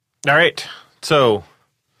All right. So,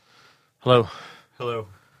 hello.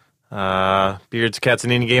 Hello. Beards, Cats,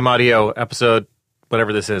 and Indie Game Audio episode,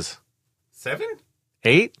 whatever this is. 7?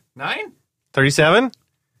 8? 9? 37?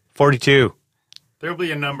 42. There'll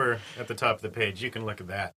be a number at the top of the page. You can look at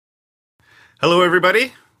that. Hello,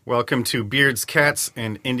 everybody. Welcome to Beards, Cats,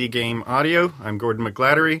 and Indie Game Audio. I'm Gordon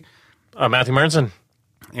McGladdery. Matthew Martinson.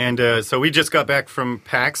 And so we just got back from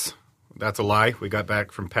PAX. That's a lie. We got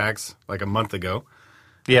back from PAX like a month ago.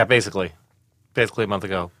 Yeah, basically. Basically a month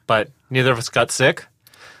ago. But neither of us got sick.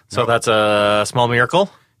 So Nope. That's a small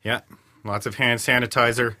miracle. Yeah. Lots of hand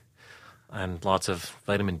sanitizer. And lots of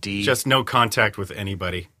vitamin D. Just no contact with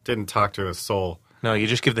anybody. Didn't talk to a soul. No, you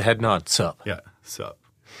just give the head nod. Sup. Yeah. Sup.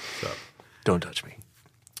 Don't touch me.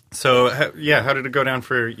 So, how did it go down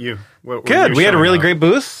for you? What Good. you We had a showing really off? great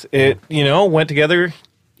booth. It, went together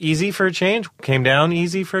easy for a change. Came down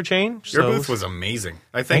easy for a change. Your So- booth was amazing.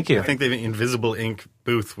 Thank you. I think the Invisible Ink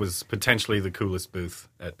booth was potentially the coolest booth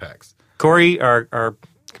at PAX. Corey, our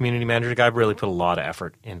community manager guy, really put a lot of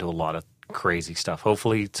effort into a lot of crazy stuff.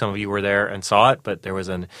 Hopefully some of you were there and saw it, but there was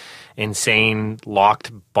an insane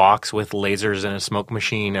locked box with lasers and a smoke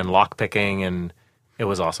machine and lock picking, and it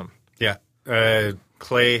was awesome. Yeah.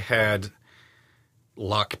 Clay had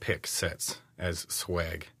lockpick sets as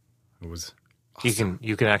swag. It was awesome.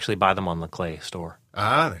 You can actually buy them on the Clay store.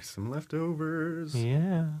 There's some leftovers.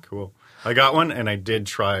 Yeah. Cool. I got one, and I did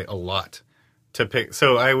try a lot to pick.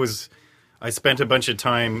 So I spent a bunch of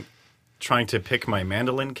time trying to pick my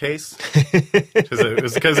mandolin case because it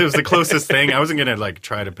was the closest thing. I wasn't gonna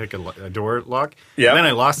try to pick a door lock. Yeah. And then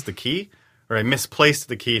I lost the key, or I misplaced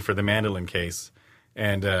the key for the mandolin case,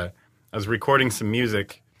 and I was recording some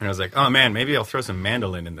music, and I was like, oh man, maybe I'll throw some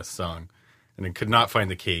mandolin in this song, and I could not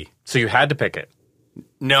find the key. So you had to pick it.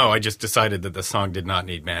 No, I just decided that the song did not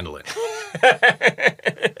need mandolin.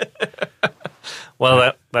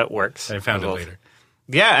 Well, that works. I found it later.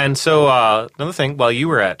 Yeah, and so another thing, while you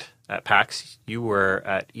were at PAX, you were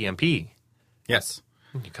at EMP. Yes.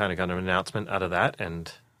 You kind of got an announcement out of that,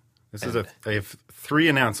 and I have 3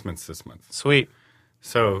 announcements this month. sweet.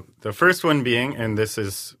 So the first one being, and this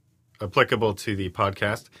is applicable to the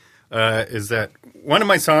podcast, is that one of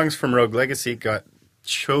my songs from Rogue Legacy got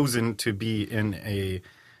chosen to be in a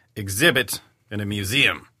exhibit in a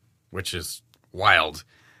museum, which is wild.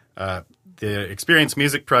 The Experience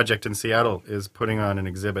Music Project in Seattle is putting on an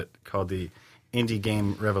exhibit called the Indie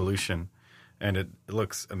Game Revolution, and it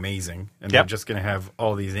looks amazing. And Yep. they're just going to have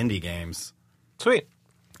all these indie games Sweet.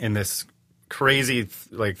 in this crazy,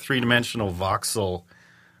 three-dimensional voxel,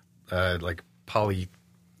 poly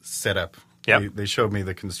setup. Yep. They showed me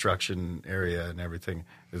the construction area and everything.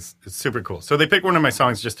 It's super cool. So they picked one of my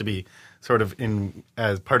songs just to be sort of in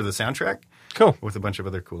as part of the soundtrack. Cool. With a bunch of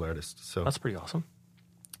other cool artists. So That's pretty awesome.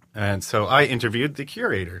 and so I interviewed the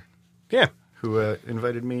curator, Yeah. who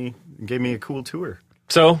invited me, and gave me a cool tour.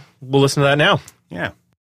 So we'll listen to that now. Yeah.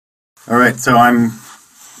 All right, so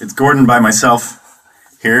it's Gordon by myself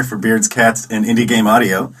here for Beards, Cats, and Indie Game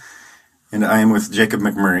Audio, and I am with Jacob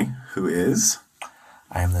McMurray, who is...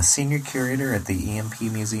 I am the senior curator at the EMP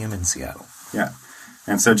Museum in Seattle. Yeah.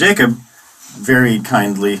 And so Jacob very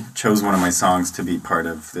kindly chose one of my songs to be part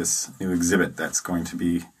of this new exhibit that's called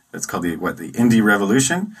the Indie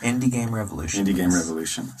Revolution? Indie Game Revolution. Indie Game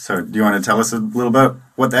Revolution. So do you want to tell us a little about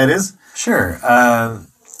what that is? Sure.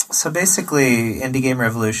 So basically, Indie Game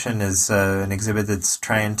Revolution is an exhibit that's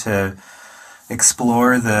trying to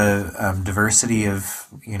explore the diversity of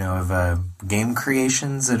game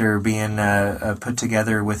creations that are being put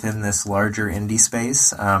together within this larger indie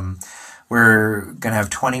space. We're going to have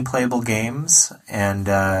 20 playable games, and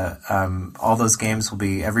all those games will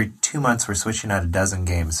be, every 2 months we're switching out a dozen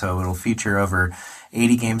games, so it'll feature over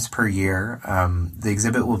 80 games per year. The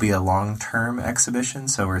exhibit will be a long-term exhibition,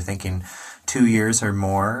 so we're thinking 2 years or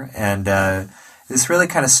more, and this really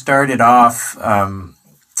kind of started off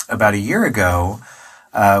about a year ago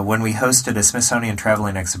when we hosted a Smithsonian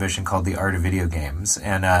traveling exhibition called The Art of Video Games,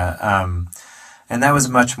 and that was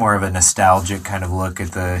much more of a nostalgic kind of look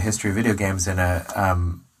at the history of video games,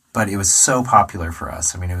 but it was so popular for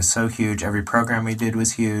us. I mean, it was so huge. Every program we did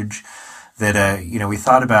was huge that, we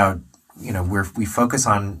thought about, we focus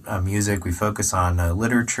on music, we focus on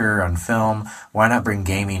literature, on film. Why not bring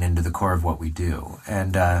gaming into the core of what we do?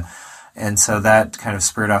 And so that kind of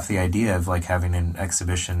spurred off the idea of having an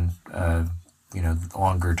exhibition,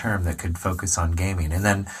 longer term that could focus on gaming. And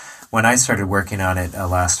then when I started working on it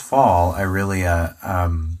last fall, I really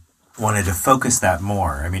wanted to focus that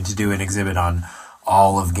more. I mean, to do an exhibit on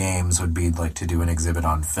all of games would be like to do an exhibit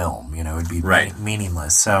on film. It would be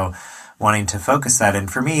meaningless. So wanting to focus that,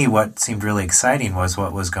 and for me, what seemed really exciting was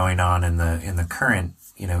what was going on in the current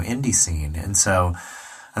indie scene. And so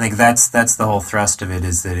I think that's the whole thrust of it,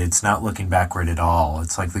 is that it's not looking backward at all.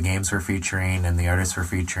 It's like the games we're featuring and the artists we're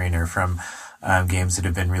featuring are from games that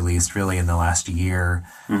have been released really in the last year,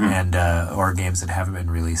 and or games that haven't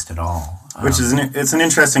been released at all. Which is it's an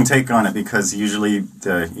interesting take on it, because usually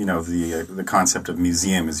the concept of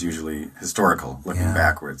museum is usually historical, looking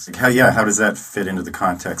backwards. Like how does that fit into the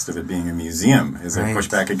context of it being a museum? Is it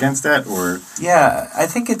pushback against that, or? Yeah, I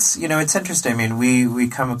think it's it's interesting. I mean, we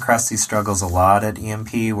come across these struggles a lot at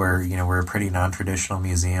EMP, where we're a pretty non-traditional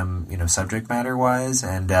museum, subject matter wise,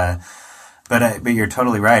 and but you're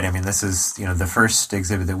totally right. I mean, this is the first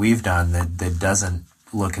exhibit that we've done that doesn't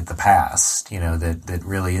look at the past, that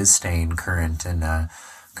really is staying current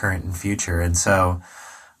and future. And so,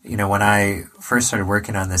 when I first started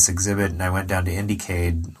working on this exhibit, and I went down to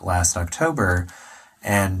Indiecade last October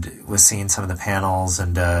and was seeing some of the panels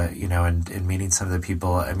and and meeting some of the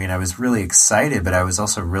people, I mean, I was really excited, but I was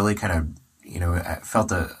also really kind of, I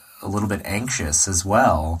felt a little bit anxious as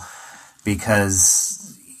well, because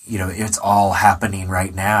it's all happening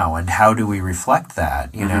right now, and how do we reflect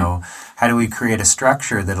that? How do we create a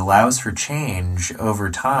structure that allows for change over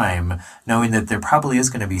time, knowing that there probably is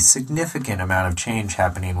going to be significant amount of change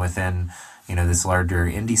happening within this larger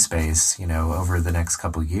indie space over the next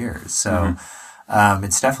couple of years. So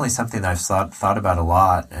it's definitely something that I've thought about a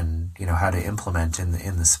lot, and how to implement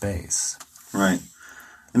in the space. Right.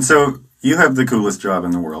 And so you have the coolest job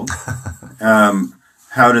in the world.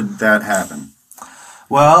 How did that happen?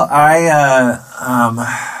 Well,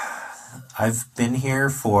 I've been here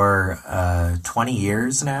for 20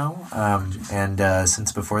 years now, and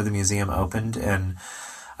since before the museum opened. And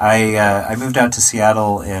I moved out to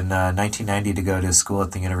Seattle in 1990 to go to school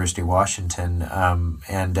at the University of Washington,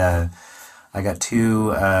 and I got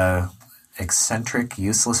two eccentric,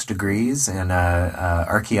 useless degrees in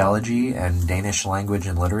archaeology and Danish language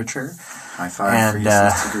and literature. High five for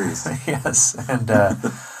useless degrees. Yes, and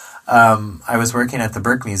I was working at the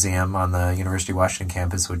Burke Museum on the University of Washington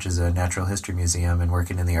campus, which is a natural history museum, and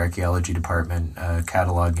working in the archaeology department,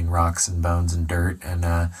 cataloging rocks and bones and dirt,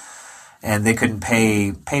 and they couldn't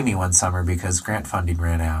pay me one summer because grant funding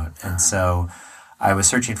ran out, and so I was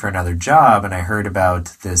searching for another job, and I heard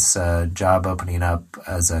about this job opening up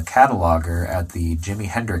as a cataloger at the Jimi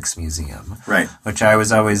Hendrix Museum, right? Which I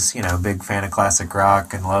was always a big fan of classic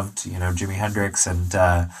rock and loved Jimi Hendrix, and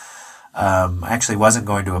I actually wasn't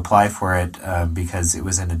going to apply for it because it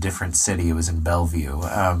was in a different city. It was in Bellevue,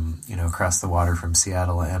 across the water from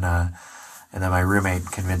Seattle. And then my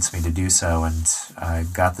roommate convinced me to do so, and I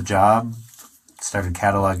got the job, started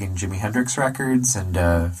cataloging Jimi Hendrix records, and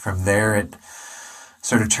from there it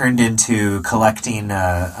sort of turned into collecting,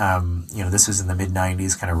 this was in the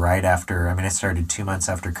mid-'90s, kind of right after, I started 2 months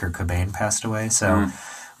after Kurt Cobain passed away, so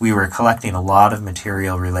we were collecting a lot of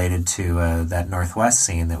material related to that Northwest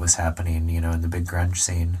scene that was happening, in the big grunge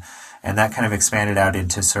scene. And that kind of expanded out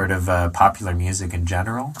into sort of popular music in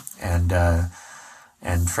general. And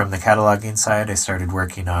from the cataloging side, I started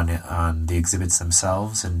working on the exhibits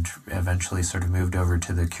themselves, and eventually sort of moved over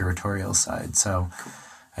to the curatorial side. So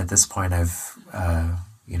at this point, I've,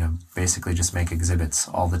 basically just make exhibits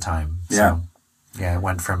all the time. Yeah. So, it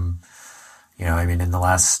went from... in the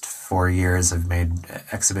last 4 years, I've made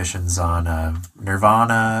exhibitions on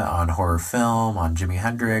Nirvana, on horror film, on Jimi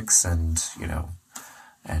Hendrix, and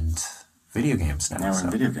video games now. Now we're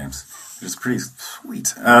in video games, which is pretty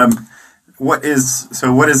sweet. What is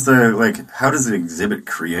the, how does the exhibit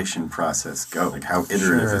creation process go? Like, how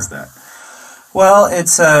iterative is that? Well,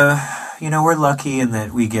 it's, we're lucky in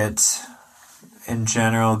that we in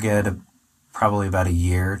general, probably about a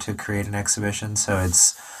year to create an exhibition, so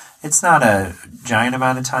it's not a giant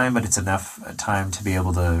amount of time, but it's enough time to be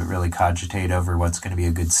able to really cogitate over what's going to be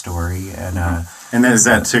a good story. And and then is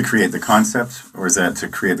that to create the concept, or is that to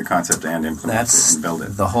create the concept and implement it and build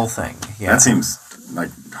it? The whole thing. Yeah. That seems like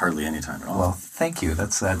hardly any time at all. Well, thank you.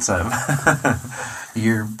 That's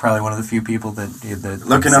you're probably one of the few people that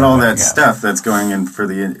looking at all that stuff that's going in for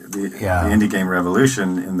the indie game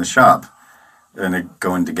revolution in the shop, and it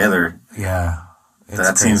going together. Yeah.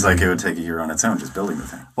 That seems like it would take a year on its own, just building the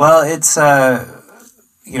thing. Well, it's,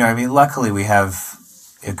 luckily we have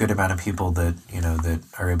a good amount of people that, that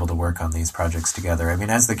are able to work on these projects together.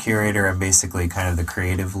 As the curator, I'm basically kind of the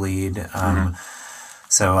creative lead.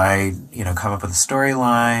 So I, come up with a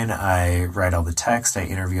storyline, I write all the text, I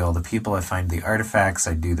interview all the people, I find the artifacts,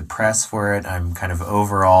 I do the press for it. I'm kind of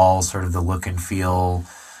overall sort of the look and feel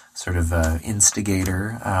sort of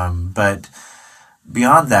instigator. But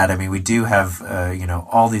beyond that, I mean, we do have,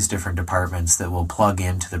 all these different departments that will plug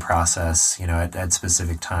into the process, at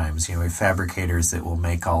specific times. We have fabricators that will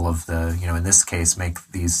make all of the, in this case, make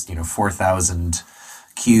these, 4,000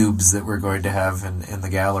 cubes that we're going to have in the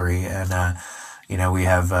gallery. And, we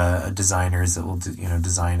have designers that will,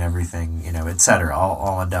 design everything, et cetera,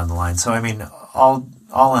 all on down the line. So, I mean, all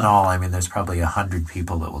in all, I mean, there's probably 100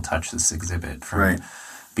 people that will touch this exhibit from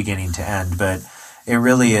beginning to end. But it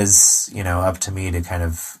really is, up to me to kind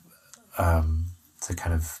of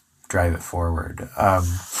drive it forward.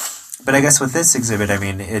 But I guess with this exhibit, I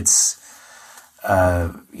mean, it's,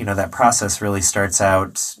 that process really starts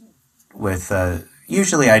out with,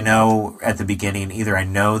 usually I know at the beginning, either I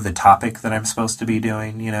know the topic that I'm supposed to be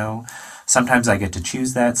doing, sometimes I get to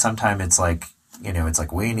choose that. Sometimes it's like,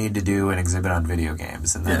 we need to do an exhibit on video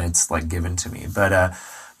games, and then it's like given to me. But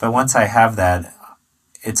once I have that,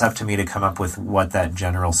 it's up to me to come up with what that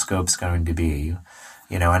general scope's going to be,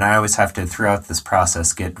 and I always have to, throughout this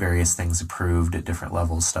process, get various things approved at different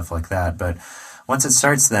levels, stuff like that. But once it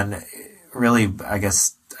starts, then really, I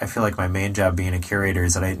guess, I feel like my main job being a curator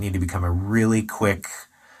is that I need to become a really quick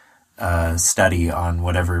study on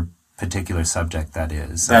whatever particular subject that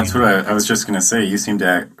is. That's what I was just going to say. You seem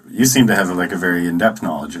to have like a very in-depth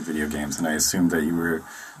knowledge of video games, and I assumed that you were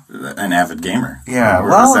an avid gamer. Yeah,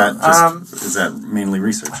 is that mainly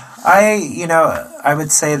research? I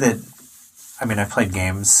would say that, I mean, I've played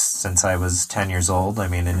games since I was 10 years old. I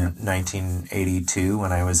mean, in 1982,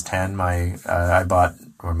 when I was 10, my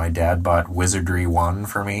dad bought Wizardry 1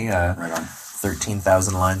 for me. Right on.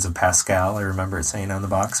 13,000 lines of Pascal, I remember it saying on the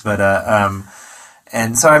box. But,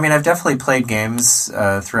 and so, I mean, I've definitely played games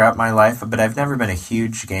throughout my life, but I've never been a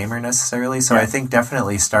huge gamer necessarily. So I think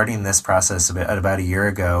definitely starting this process about a year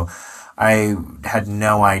ago, I had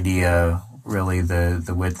no idea really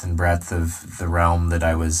the width and breadth of the realm that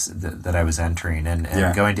I was entering,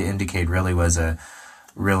 and going to Indiecade really was an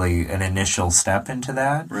initial step into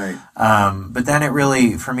that. Right. But then it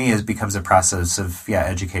really, for me, becomes a process of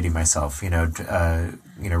educating myself.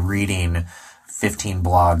 Reading 15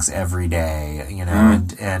 blogs every day,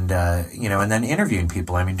 and then interviewing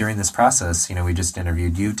people. I mean, during this process, we just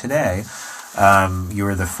interviewed you today. You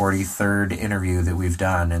were the 43rd interview that we've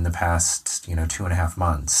done in the past, 2.5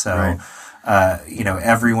 months. So,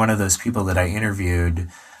 every one of those people that I interviewed,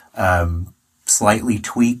 slightly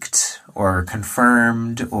tweaked or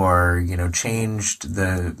confirmed or, changed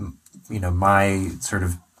my sort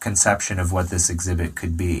of conception of what this exhibit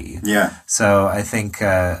could be. Yeah. So I think,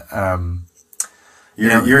 You're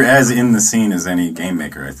as in the scene as any game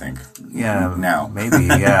maker, I think. Yeah. Now. Maybe,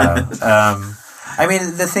 yeah. I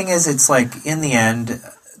mean, the thing is, it's like, in the end,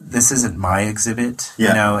 this isn't my exhibit.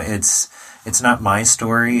 Yeah. It's not my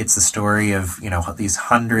story. It's the story of, these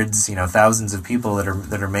hundreds, thousands of people that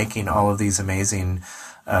are making all of these amazing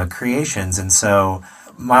creations. And so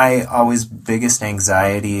my always biggest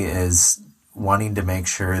anxiety is wanting to make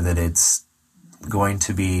sure that it's going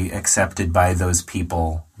to be accepted by those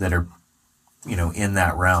people that are, in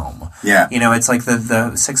that realm. Yeah. It's like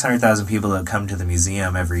the 600,000 people that come to the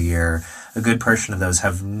museum every year, a good portion of those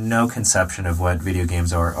have no conception of what video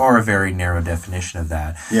games are, or a very narrow definition of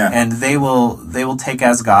that. Yeah. And they will take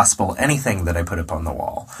as gospel anything that I put up on the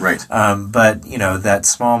wall. Right. But, that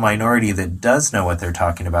small minority that does know what they're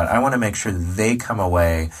talking about, I want to make sure that they come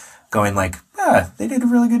away going like, they did a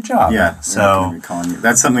really good job. Yeah. So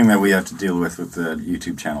that's something that we have to deal with the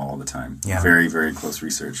YouTube channel all the time. Yeah. Very, very close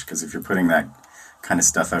research. Because if you're putting that kind of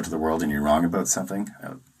stuff out to the world and you're wrong about something,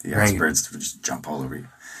 the experts just jump all over you.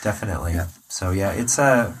 Definitely. Yeah. So it's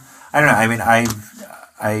I don't know. I mean, I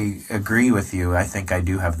agree with you. I think I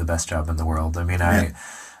do have the best job in the world. I mean, I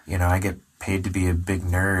get paid to be a big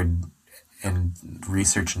nerd and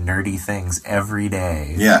research nerdy things every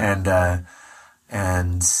day. Yeah.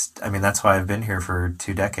 And I mean, that's why I've been here for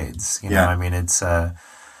 2 decades. I mean, it's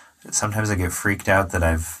sometimes I get freaked out that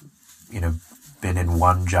I've been in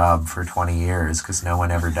one job for 20 years because no one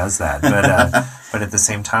ever does that. But at the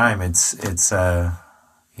same time, it's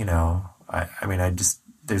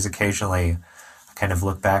there's occasionally I kind of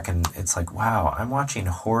look back and it's like, wow, I'm watching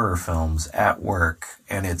horror films at work,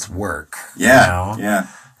 and it's work. Yeah. Yeah.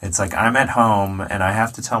 It's like I'm at home and I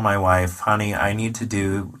have to tell my wife, honey, I need to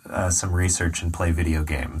do some research and play video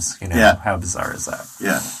games. Yeah. How bizarre is that?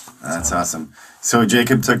 Yeah, that's awesome. So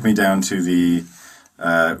Jacob took me down to the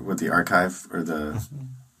archive, or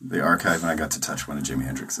the archive, and I got to touch one of Jimi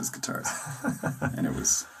Hendrix's guitars, and it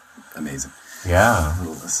was amazing. Yeah. A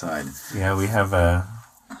little aside. Yeah, we have a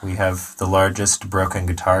We have the largest broken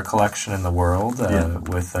guitar collection in the world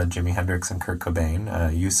with Jimi Hendrix and Kurt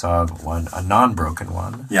Cobain. You saw a non-broken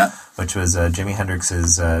one, which was Jimi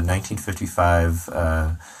Hendrix's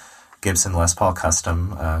 1955 Gibson Les Paul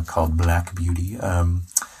Custom called Black Beauty.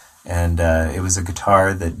 And it was a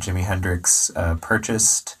guitar that Jimi Hendrix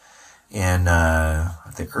purchased in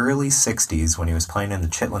the early 60s when he was playing in the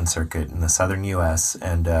Chitlin circuit in the southern U.S.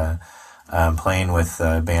 and playing with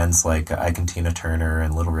bands like Ike and Tina Turner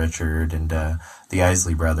and Little Richard and the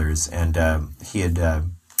Isley Brothers. And he had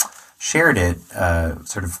shared it,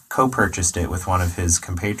 sort of co-purchased it with one of his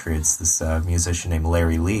compatriots, this musician named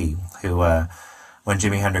Larry Lee, who, when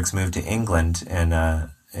Jimi Hendrix moved to England in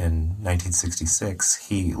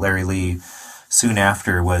 1966, Larry Lee, soon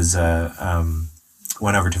after went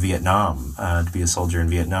over to Vietnam to be a soldier in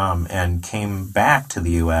Vietnam and came back to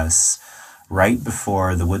the U.S. right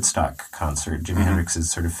before the Woodstock concert. Jimi Hendrix's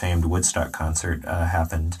sort of famed Woodstock concert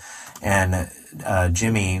happened, and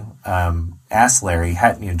Jimmy asked Larry.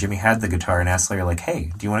 Jimmy had the guitar and asked Larry, like,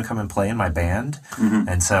 "Hey, do you want to come and play in my band?"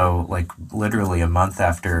 And so, like, literally a month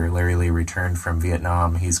after Larry Lee returned from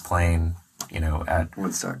Vietnam, he's playing, at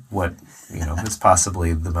Woodstock. What is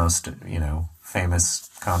possibly the most famous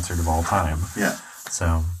concert of all time. Yeah.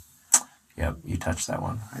 So, yep, you touched that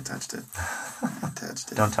one. I touched it.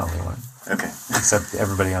 Don't tell anyone. Okay. Except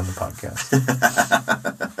everybody on the podcast.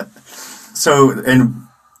 So, and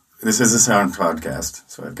this is a sound podcast,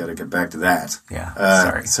 so I've got to get back to that. Yeah,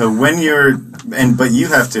 sorry. So when but you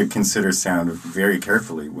have to consider sound very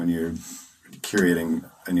carefully when you're curating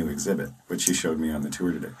a new exhibit, which you showed me on the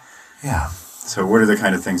tour today. Yeah. So what are the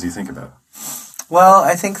kind of things you think about? Well,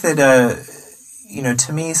 I think that,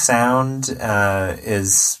 to me, sound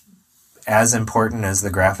is as important as the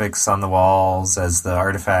graphics on the walls, as the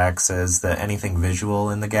artifacts, as anything visual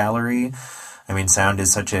in the gallery. I mean, sound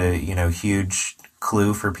is such a, huge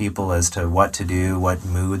clue for people as to what to do, what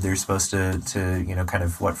mood they're supposed to kind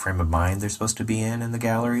of what frame of mind they're supposed to be in the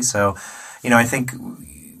gallery. So, I think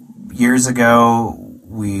years ago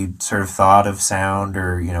we sort of thought of sound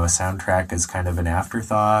or, a soundtrack as kind of an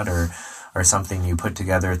afterthought or something you put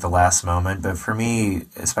together at the last moment. But for me,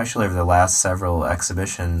 especially over the last several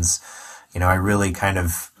exhibitions, I really kind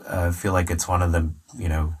of feel like it's one of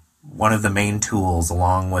the main tools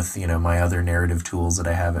along with, my other narrative tools that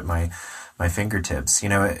I have at my fingertips.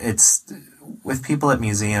 It's with people at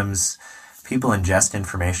museums, people ingest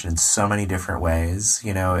information in so many different ways.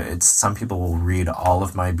 Some people will read all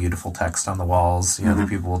of my beautiful text on the walls. Other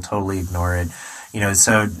people will totally ignore it.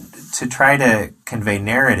 So to try to convey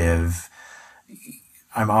narrative,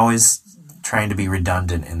 I'm always trying to be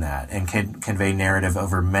redundant in that and convey narrative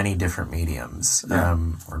over many different mediums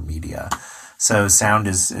or media. So sound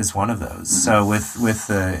is one of those. So with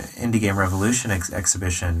the Indie Game Revolution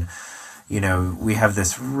exhibition, we have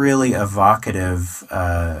this really evocative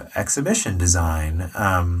exhibition design,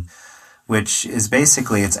 which is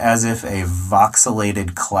basically, it's as if a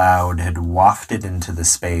voxelated cloud had wafted into the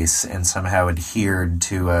space and somehow adhered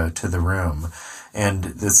to the room. And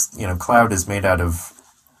this, cloud is made out of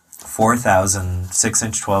 4,000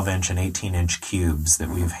 6-inch, 12-inch, and 18-inch cubes that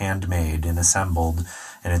we've handmade and assembled,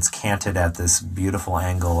 and it's canted at this beautiful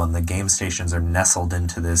angle, and the game stations are nestled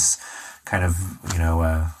into this kind of,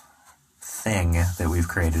 thing that we've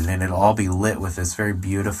created, and it'll all be lit with this very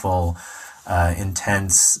beautiful,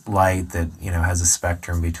 intense light that, has a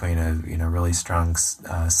spectrum between a, really strong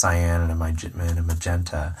cyan and a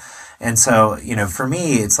magenta. And so, for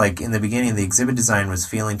me, it's like in the beginning, the exhibit design was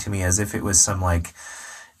feeling to me as if it was some like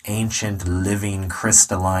ancient living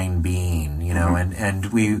crystalline being,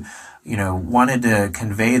 and we, wanted to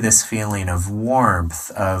convey this feeling of warmth,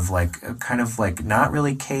 of like kind of like not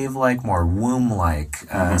really cave-like, more womb-like,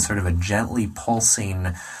 sort of a gently pulsing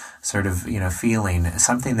sort of, feeling,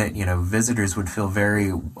 something that, visitors would feel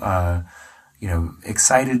very,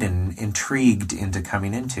 excited and intrigued into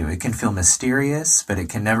coming into. It can feel mysterious, but it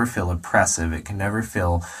can never feel oppressive. It can never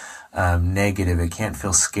feel negative. It can't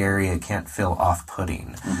feel scary. It can't feel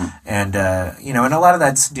off-putting. And, and a lot of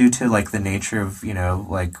that's due to like the nature of,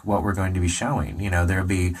 like what we're going to be showing. There'll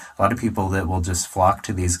be a lot of people that will just flock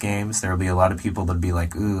to these games. There'll be a lot of people that'll be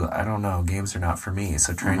like, ooh, I don't know, games are not for me.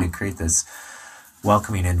 So trying to create this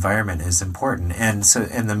welcoming environment is important. And so,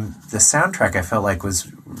 and the soundtrack I felt like was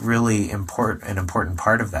really an important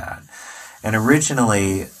part of that. And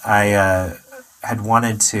originally I had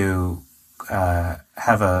wanted to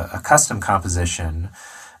have a custom composition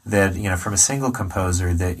that, from a single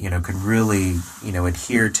composer that, could really,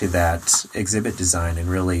 adhere to that exhibit design and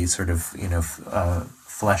really sort of,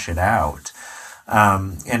 flesh it out.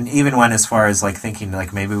 And even went as far as like thinking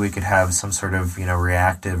like maybe we could have some sort of,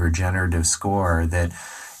 reactive or generative score that,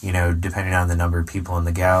 depending on the number of people in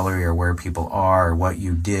the gallery or where people are or what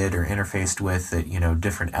you did or interfaced with, that,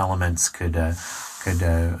 different elements could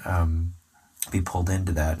be pulled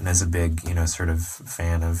into that. And as a big, sort of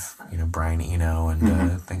fan of, Brian Eno and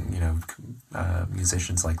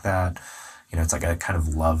musicians like that, it's like I kind of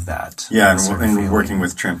love that. Yeah, and working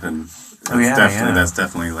with Trimpen, that's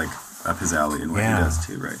definitely like up his alley and what he does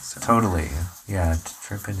too, right? So. Totally. Yeah,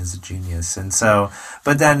 Trimpen is a genius. And so,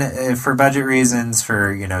 but then for budget reasons,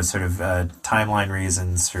 for, sort of timeline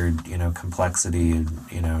reasons, for, complexity,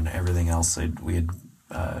 and everything else that we had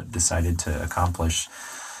decided to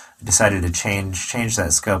change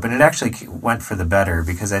that scope. And it actually went for the better,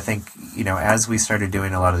 because I think, as we started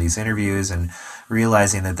doing a lot of these interviews and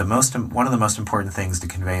realizing that one of the most important things to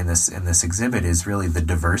convey in this exhibit is really the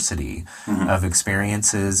diversity of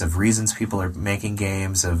experiences, of reasons people are making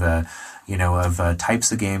games, of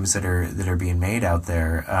types of games that are being made out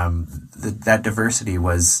there. That diversity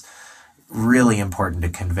was really important to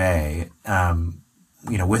convey.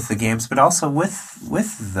 With the games, but also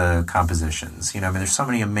with the compositions. There's so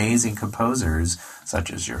many amazing composers,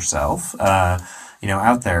 such as yourself,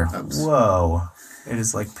 out there. Oops. Whoa. It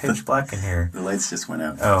is like pitch black in here. The lights just went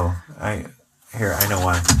out. Oh, I know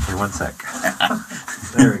why. Here, 1 sec.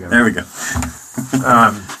 There we go. There we go.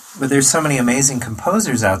 But there's so many amazing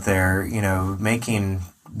composers out there, making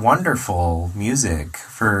wonderful music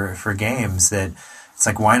for games, that it's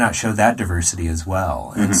like, why not show that diversity as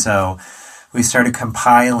well? And so we started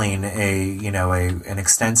compiling an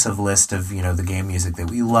extensive list of, the game music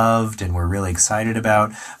that we loved and were really excited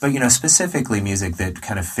about, but, specifically music that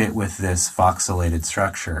kind of fit with this voxelated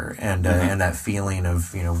structure and that feeling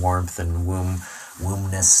of, warmth and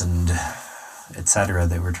wombness and et cetera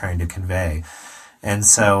that we're trying to convey. And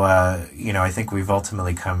so, I think we've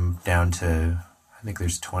ultimately come down to, I think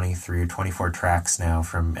there's 23 or 24 tracks now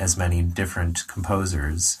from as many different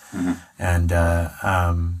composers.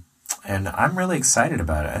 And I'm really excited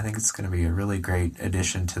about it. I think it's going to be a really great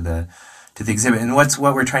addition to the exhibit. And what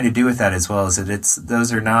we're trying to do with that as well is that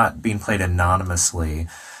those are not being played anonymously.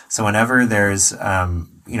 So whenever there's the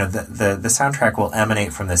soundtrack will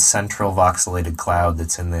emanate from this central voxelated cloud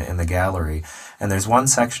that's in the gallery. And there's one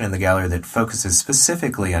section in the gallery that focuses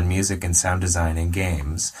specifically on music and sound design in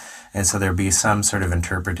games. And so there'll be some sort of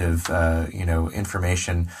interpretive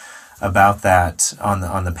information about that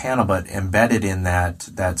on the panel, but embedded in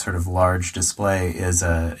that sort of large display is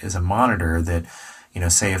a monitor that,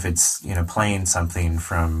 say if it's, playing something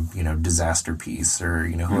from, Disaster Piece or,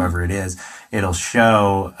 whoever it is, it'll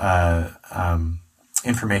show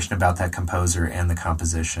information about that composer and the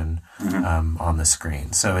composition on the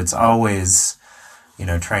screen. So it's always,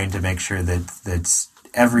 trying to make sure that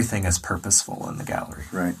everything is purposeful in the gallery.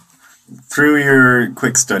 Right. Through your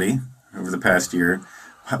quick study over the past year,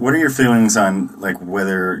 what are your feelings on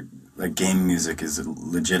whether game music is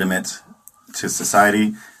legitimate to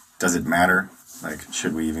society? Does it matter?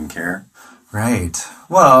 Should we even care? Right.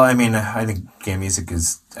 Well, I think game music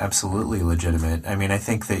is absolutely legitimate. I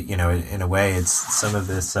think that, in a way, it's some of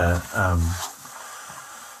this,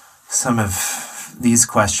 some of these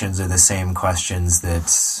questions are the same questions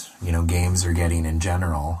that, games are getting in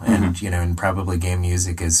general. And, and probably game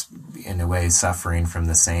music is, in a way, suffering from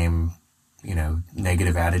the same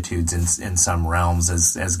negative attitudes in some realms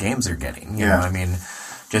as games are getting. You know,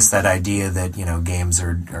 just that idea that, games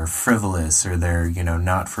are frivolous or they're,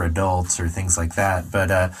 not for adults or things like that. But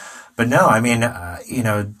no,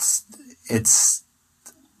 it's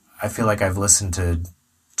I feel like I've listened to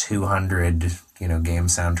 200, game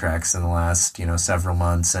soundtracks in the last, several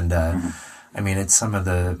months. And, it's some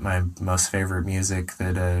of my most favorite music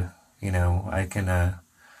that,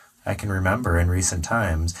 I can remember in recent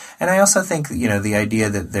times. And I also think, the idea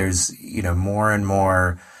that there's, more and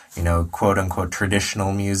more, quote unquote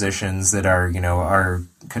traditional musicians that are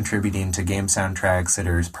contributing to game soundtracks, that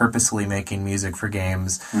are purposely making music for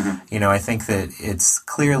games. I think that it's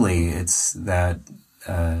that,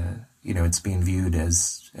 it's being viewed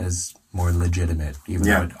as more legitimate, even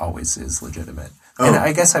though it always is legitimate. Oh. And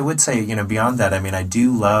I guess I would say, beyond that, I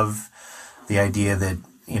do love the idea that,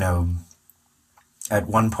 at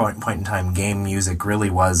one point in time, game music really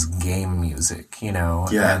was game music,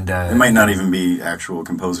 Yeah, and it might not even be actual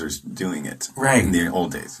composers doing it. Right. In the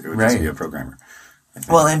old days. It would just be a programmer.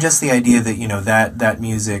 Well, and just the idea that, that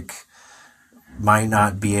music might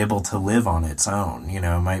not be able to live on its own,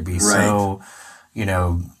 it might be so,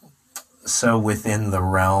 so within the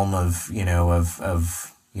realm of,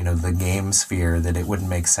 of the game sphere that it wouldn't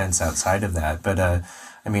make sense outside of that. But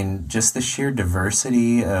I mean, just the sheer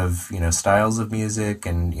diversity of, styles of music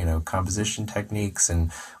and, composition techniques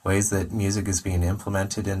and ways that music is being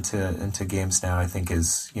implemented into games now, I think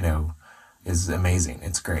is amazing.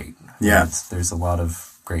 It's great. Yeah. There's a lot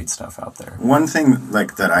of great stuff out there. One thing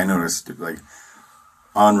that I noticed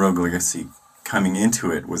on Rogue Legacy coming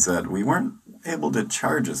into it was that we weren't able to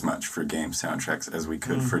charge as much for game soundtracks as we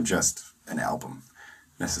could for just an album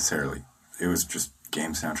necessarily. It was just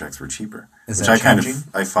game soundtracks were cheaper. Is that changing?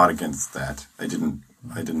 I fought against that. I didn't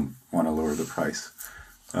want to lower the price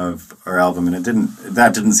of our album, and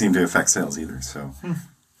that didn't seem to affect sales either. So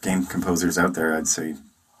game composers out there, I'd say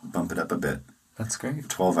bump it up a bit. That's great.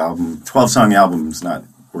 12 song album's not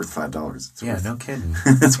worth $5. No kidding.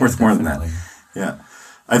 It's worth more than definitely. that. Yeah.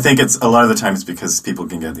 I think it's a lot of the times because people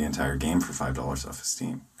can get the entire game for $5 off of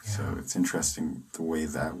Steam. Yeah. So it's interesting the way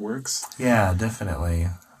that works. Yeah, definitely.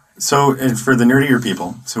 So and for the nerdier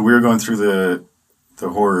people, so we were going through the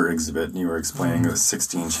horror exhibit and you were explaining the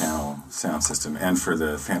 16-channel sound system, and for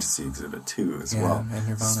the fantasy exhibit too as well. And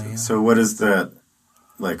Nirvana, So what is that,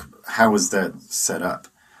 how is that set up?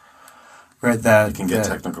 Right, you can get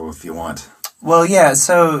technical if you want. Well, yeah,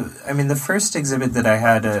 so, I mean, the first exhibit that I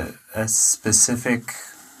had a specific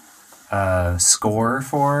score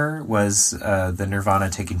for was the Nirvana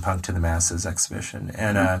Taking Punk to the Masses exhibition.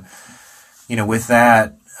 And, with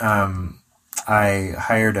that, I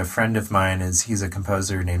hired a friend of mine. He's a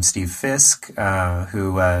composer named Steve Fisk,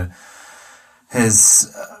 who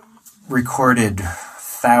has recorded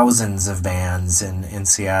thousands of bands in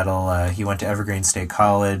Seattle. He went to Evergreen State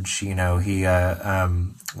College. He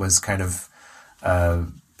was kind of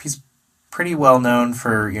he's pretty well known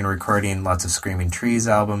for recording lots of Screaming Trees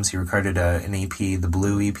albums. He recorded an EP, the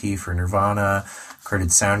Blue EP for Nirvana. Recorded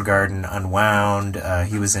Soundgarden, Unwound.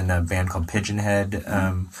 He was in a band called Pigeonhead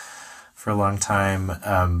for a long time.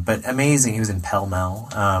 But amazing. He was in Pell Mell.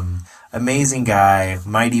 Amazing guy,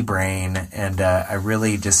 mighty brain, and I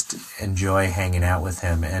really just enjoy hanging out with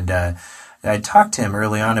him. And I talked to him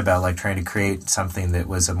early on about trying to create something that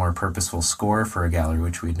was a more purposeful score for a gallery,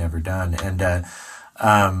 which we'd never done. And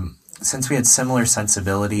since we had similar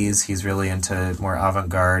sensibilities, he's really into more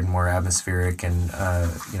avant-garde, more atmospheric, and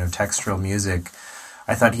textural music.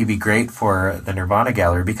 I thought he'd be great for the Nirvana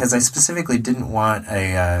gallery because I specifically didn't want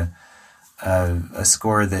a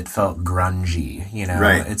score that felt grungy.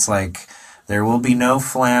 Right. It's there will be no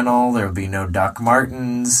flannel, there will be no Doc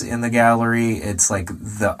Martens in the gallery. It's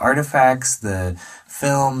the artifacts, the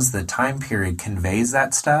films, the time period conveys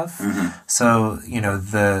that stuff. Mm-hmm. So,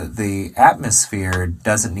 the atmosphere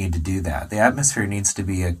doesn't need to do that. The atmosphere needs to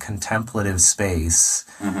be a contemplative space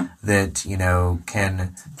that,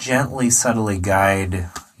 can gently, subtly guide,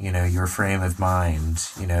 your frame of mind,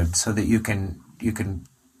 so that you can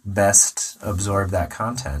best absorb that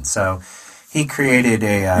content. So he created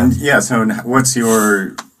so what's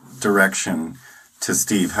your direction to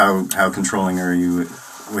Steve? How controlling are you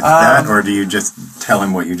with that, or do you just tell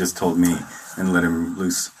him what you just told me and let him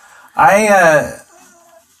loose? I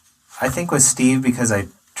think with Steve, because I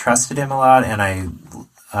trusted him a lot, and I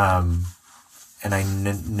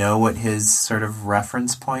know what his sort of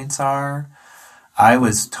reference points are, I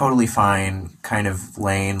was totally fine kind of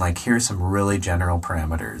laying, here's some really general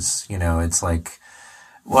parameters. It's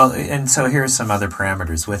and so here's some other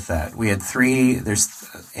parameters with that. We had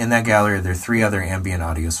in that gallery, there are 3 other ambient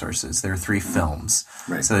audio sources. There are 3 films.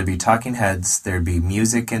 Right. So there'd be talking heads, there'd be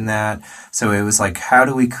music in that. So it was how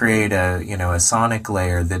do we create a sonic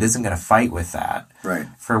layer that isn't going to fight with that? Right.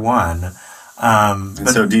 For one.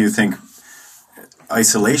 So do you think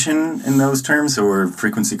isolation in those terms, or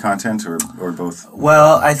frequency content, or both?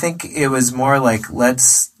 Well, I think it was more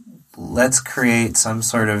let's create some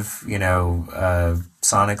sort of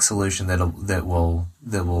sonic solution that will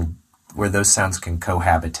where those sounds can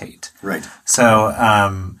cohabitate. Right. So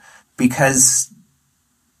because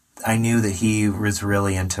I knew that he was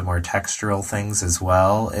really into more textural things as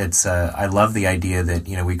well. It's I love the idea that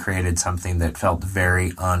we created something that felt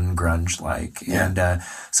very ungrunge like. Yeah. And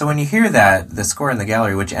so when you hear that, the score in the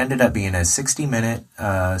gallery, which ended up being a 60-minute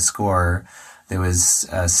score, there was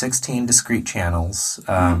 16 discrete channels,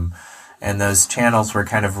 and those channels were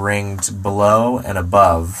kind of ringed below and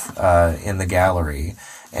above in the gallery.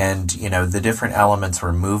 And the different elements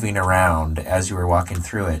were moving around as you were walking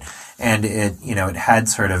through it. And it had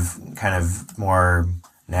sort of kind of more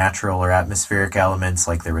natural or atmospheric elements,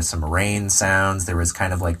 there was some rain sounds. There was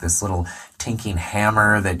kind of this little tinking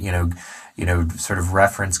hammer that, sort of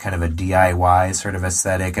referenced kind of a DIY sort of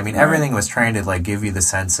aesthetic. I mean, everything was trying to give you the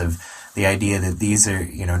sense of the idea that these are,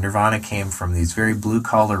 Nirvana came from these very blue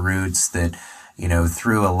collar roots that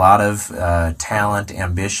through a lot of talent,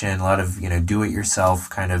 ambition, a lot of, do-it-yourself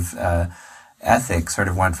kind of ethic, sort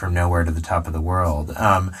of went from nowhere to the top of the world.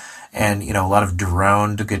 And, a lot of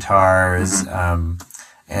droned guitars, and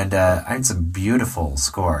it's a beautiful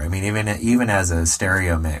score. I mean, even as a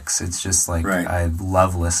stereo mix, it's just like, I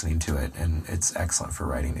love listening to it, and it's excellent for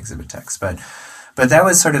writing exhibit text. But that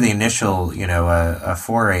was sort of the initial, a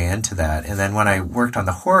foray into that. And then when I worked on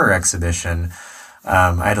the horror exhibition,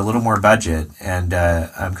 I had a little more budget, and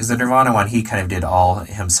because the Nirvana one, he kind of did all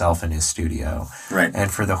himself in his studio. Right.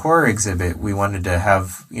 And for the horror exhibit, we wanted to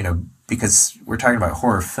have, because we're talking about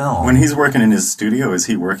horror film. When he's working in his studio, is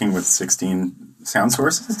he working with 16 sound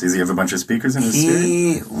sources? Does he have a bunch of speakers in his studio?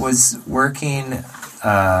 He was working,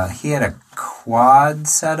 he had a quad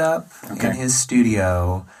set up in his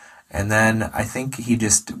studio, and then I think he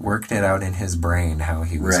just worked it out in his brain how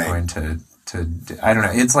he was going to I don't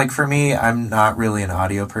know. It's like, for me, I'm not really an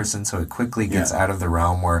audio person, so it quickly gets out of the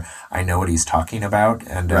realm where I know what he's talking about.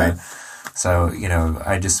 And so,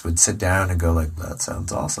 I just would sit down and go like, that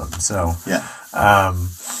sounds awesome. So,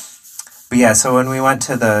 but yeah, so when we went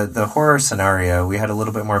to the horror scenario, we had a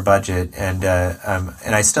little bit more budget, and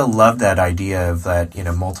I still loved that idea of that,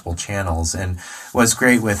 multiple channels. And what's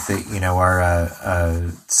great with the,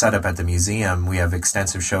 our setup at the museum, we have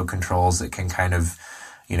extensive show controls that can kind of,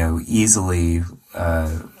 easily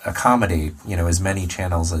accommodate, as many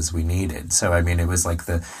channels as we needed. So, I mean, it was like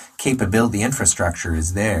the capability, the infrastructure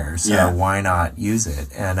is there, so why not use it?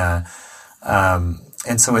 And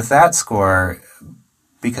so with that score,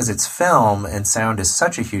 because it's film and sound is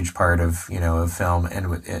such a huge part of, of film, and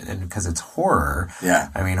because it's horror,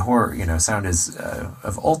 I mean, horror, sound is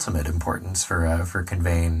of ultimate importance for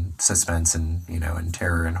conveying suspense and, and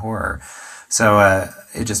terror and horror. So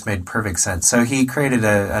it just made perfect sense. So he created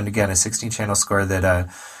a 16-channel score that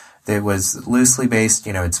was loosely based.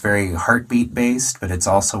 It's very heartbeat based, but it's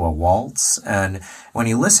also a waltz. And when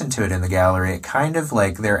you listen to it in the gallery, it kind of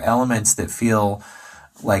like there are elements that feel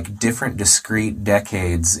like different discrete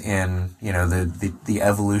decades in the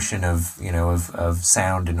evolution of of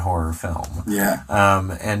sound and horror film.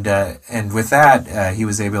 And with that, he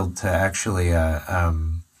was able to actually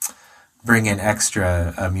bring in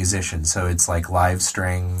extra musicians, so it's like live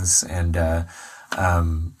strings, and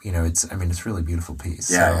it's really beautiful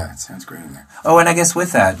piece. It sounds great in there. Oh, and I guess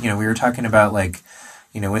with that, we were talking about like,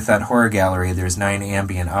 with that horror gallery, there's 9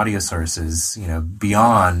 ambient audio sources,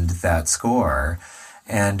 beyond that score.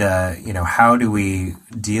 And, how do we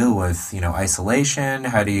deal with, isolation?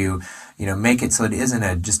 How do you, make it so it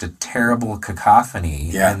isn't just a terrible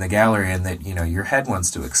cacophony in the gallery, and that, your head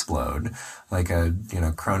wants to explode, like a,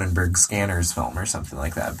 Cronenberg Scanners film or something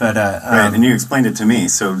like that. But, right, and you explained it to me.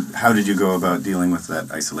 So how did you go about dealing with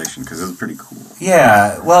that isolation? Because it was pretty cool.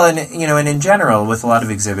 Yeah, well, and, and in general, with a lot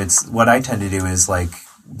of exhibits, what I tend to do is, like,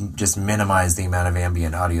 just minimize the amount of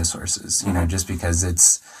ambient audio sources, just because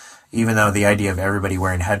it's, even though the idea of everybody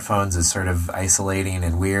wearing headphones is sort of isolating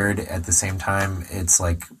and weird, at the same time, it's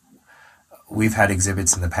like we've had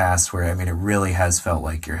exhibits in the past where, it really has felt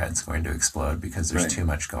like your head's going to explode because there's too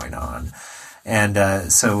much going on.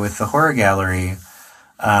 And so with the horror gallery,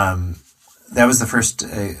 that was the first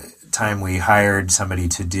time we hired somebody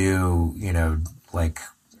to do, like,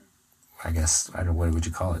 I guess, I don't know, what would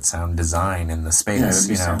you call it, sound design in the space, Yeah, it would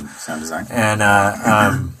be sound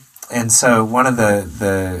design. And so one of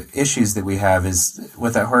the issues that we have is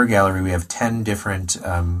with that horror gallery, we have 10 different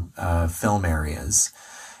film areas.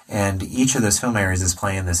 And each of those film areas is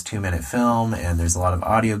playing this 2-minute film, and there's a lot of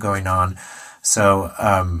audio going on. So,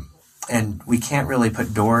 and we can't really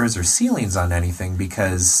put doors or ceilings on anything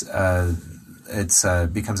because it's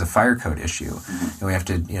becomes a fire code issue. And we have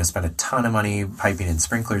to spend a ton of money piping in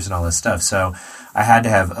sprinklers and all this stuff. So I had to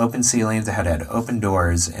have open ceilings, I had to have open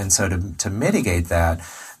doors, and so to mitigate that,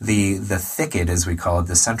 the thicket, as we call it,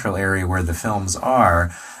 the central area where the films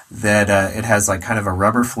are, that it has like kind of a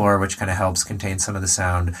rubber floor, which kind of helps contain some of the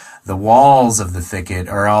sound. The walls of the thicket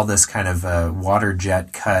are all this kind of water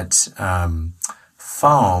jet cut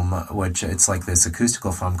foam, which it's like this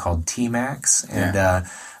acoustical foam called T-Max, and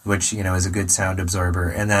which is a good sound absorber.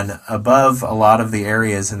 And then above a lot of the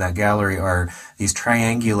areas in that gallery are these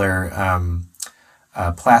triangular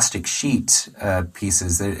plastic sheet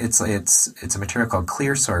pieces. It's a material called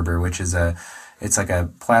Clearsorber, which is it's like a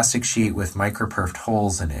plastic sheet with microperfed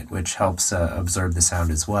holes in it, which helps absorb the sound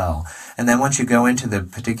as well. And then once you go into the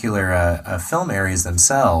particular film areas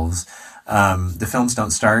themselves, the films don't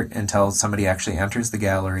start until somebody actually enters the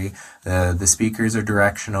gallery. The speakers are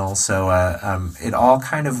directional, so it all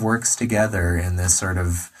kind of works together in this sort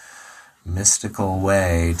of mystical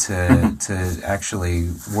way to actually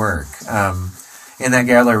work. in that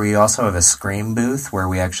gallery, we also have a scream booth where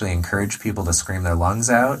we actually encourage people to scream their lungs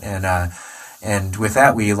out. And with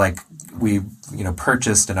that, we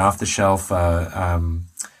purchased an off-the-shelf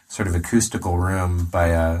sort of acoustical room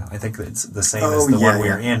by I think it's the same as the one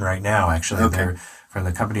we're in right now. Actually, they're from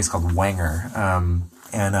the company's called Wenger,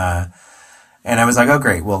 and I was like, oh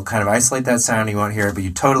great, we'll kind of isolate that sound. You won't hear it, but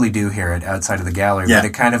you totally do hear it outside of the gallery. Yeah. But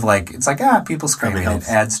it kind of it's like people screaming. It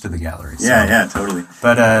adds to the gallery. So. Yeah, totally.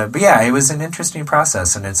 But yeah, it was an interesting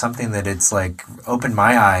process, and it's something that it's like opened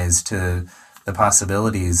my eyes to the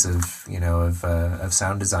possibilities of of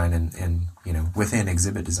sound design and within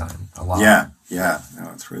exhibit design a lot. Yeah,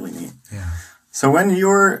 no, it's really neat. Yeah. So when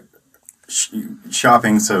you're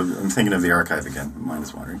shopping, so I'm thinking of the archive again. My mind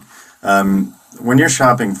is wandering. When you're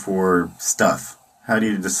shopping for stuff, how do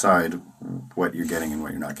you decide what you're getting and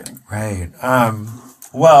what you're not getting? Right.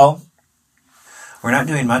 Well, we're not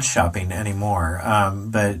doing much shopping anymore.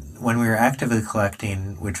 But when we were actively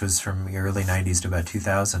collecting, which was from the early 90s to about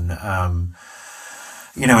 2000, and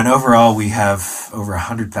overall we have over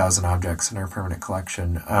 100,000 objects in our permanent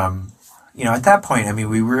collection. At that point, I mean,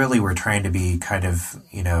 we really were trying to be kind of,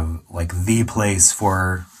 like the place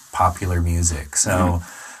for popular music. So,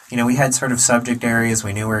 we had sort of subject areas.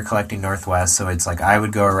 We knew we were collecting Northwest, so it's like I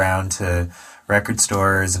would go around to record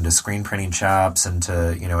stores and to screen printing shops and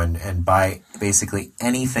to, and buy basically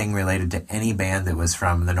anything related to any band that was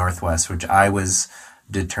from the Northwest, which I was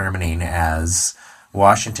determining as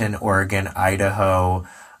Washington, Oregon, Idaho,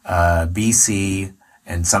 BC,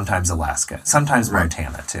 and sometimes Alaska, sometimes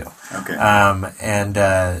Montana too. Okay.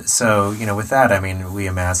 So, with that, I mean, we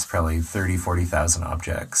amassed probably 40,000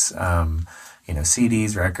 objects.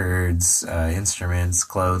 CDs, records, instruments,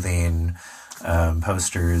 clothing,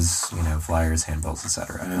 posters, flyers, handbills,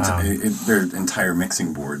 etc. They're entire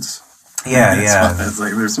mixing boards. Yeah. It's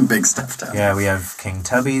like there's some big stuff down there. Yeah, we have King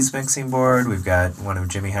Tubby's mixing board. We've got one of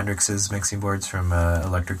Jimi Hendrix's mixing boards from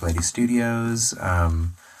Electric Lady Studios.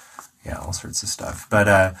 All sorts of stuff.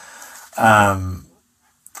 But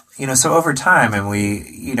so over time, and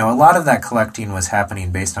we, a lot of that collecting was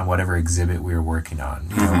happening based on whatever exhibit we were working on.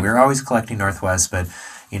 We were always collecting Northwest, but,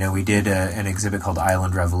 we did an exhibit called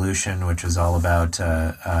Island Revolution, which was all about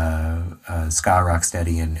ska,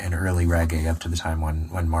 rocksteady, and early reggae up to the time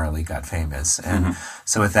when Marley got famous. And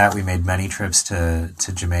so with that, we made many trips to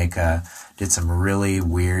Jamaica, did some really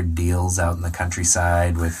weird deals out in the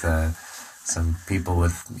countryside with some people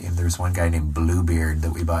with, there's one guy named Bluebeard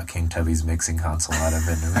that we bought King Tubby's mixing console out of,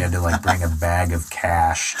 and we had to bring a bag of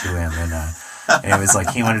cash to him, and it was like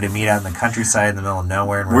he wanted to meet out in the countryside in the middle of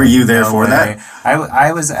nowhere. And were you there for that?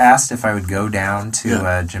 I was asked if I would go down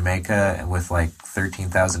to Jamaica with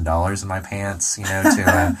 $13,000 in my pants, and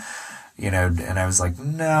I was like,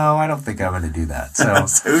 no, I don't think I'm going to do that. So,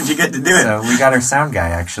 so who'd you get to do it? So we got our sound guy,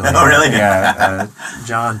 actually. Oh, really? Yeah,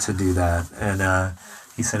 John, to do that, and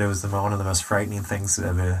he said it was one of the most frightening things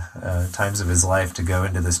times of his life to go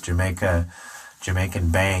into this Jamaican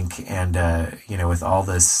bank and with all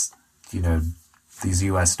this these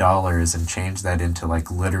U.S. dollars and change that into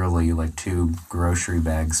literally 2 grocery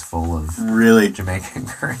bags full of Jamaican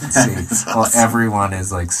currency while everyone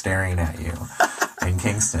is staring at you in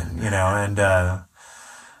Kingston,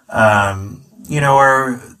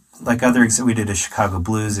 or we did a Chicago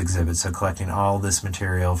blues exhibit, so collecting all this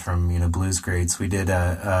material from, blues greats. We did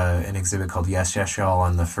an exhibit called Yes, Yes, Y'all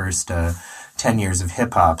on the first 10 years of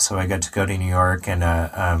hip hop. So I got to go to New York and,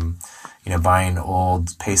 buying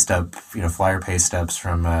old flyer paste stubs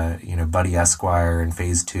from, Buddy Esquire and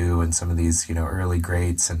Phase 2 and some of these, early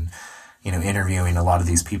greats and, interviewing a lot of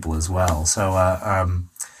these people as well. So,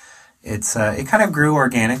 it kind of grew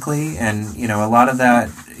organically, and a lot of that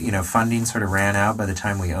funding sort of ran out by the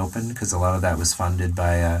time we opened, because a lot of that was funded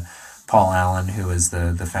by Paul Allen, who is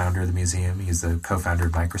the founder of the museum. He's the co-founder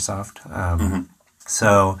of Microsoft.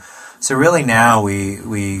 So really now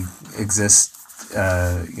we exist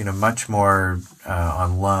much more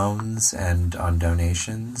on loans and on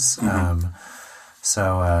donations.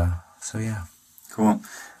 So yeah. Cool.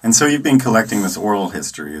 And so you've been collecting this oral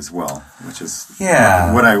history as well, which is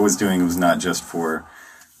what I was doing was not just for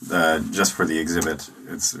the exhibit.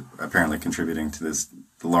 It's apparently contributing to this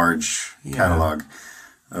large catalog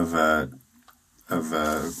of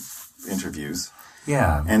interviews.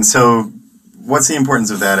 Yeah. And so what's the importance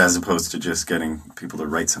of that as opposed to just getting people to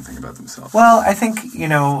write something about themselves? Well, I think,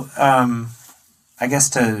 I guess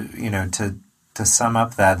to sum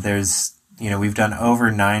up that, there's, we've done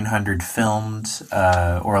over 900 filmed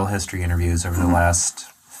oral history interviews over the last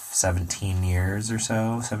 17 years or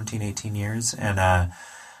so, 17, 18 years. And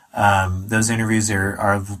Those interviews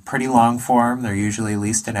are pretty long form. They're usually at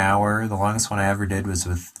least an hour. The longest one I ever did was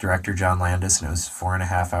with director John Landis, and it was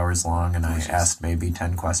 4.5 hours long, and I asked maybe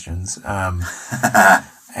 10 questions.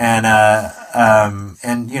 And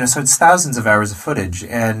so it's thousands of hours of footage,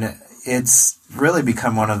 and it's really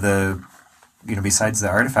become one of the, besides the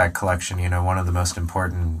artifact collection, one of the most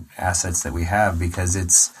important assets that we have, because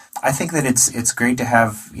I think that it's great to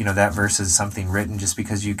have, that versus something written, just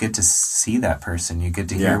because you get to see that person, you get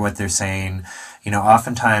to hear what they're saying.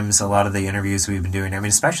 Oftentimes a lot of the interviews we've been doing,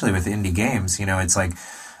 especially with indie games, it's like,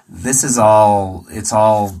 it's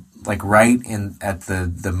all like right in at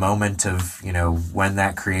the moment of, when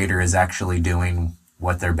that creator is actually doing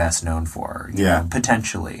what they're best known for, you know,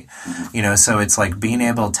 potentially. So it's like being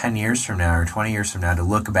able 10 years from now or 20 years from now to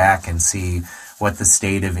look back and see what the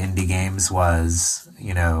state of indie games was,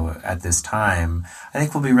 at this time, I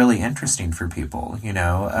think will be really interesting for people,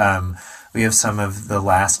 We have some of the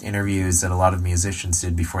last interviews that a lot of musicians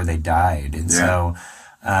did before they died. And so,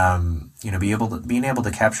 being able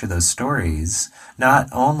to capture those stories, not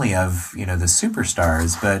only of, the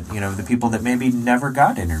superstars, but, the people that maybe never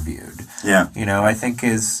got interviewed, I think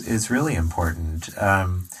is really important.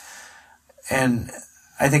 And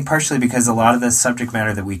I think partially because a lot of the subject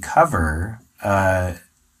matter that we cover,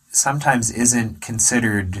 sometimes isn't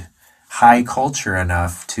considered high culture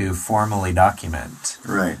enough to formally document.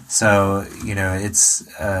 Right. So, it's,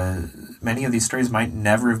 many of these stories might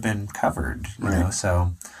never have been covered, you know,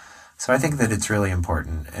 so I think that it's really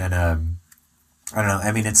important. And, I don't know,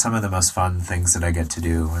 it's some of the most fun things that I get to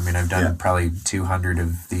do. I've done probably 200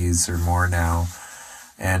 of these or more now.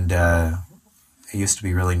 And, it used to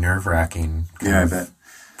be really nerve-wracking I bet.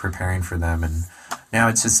 Preparing for them. And now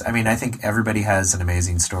it's just, I think everybody has an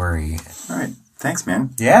amazing story. All right. Thanks, man.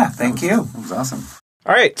 Yeah, thank you. That was awesome.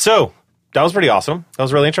 All right, so that was pretty awesome. That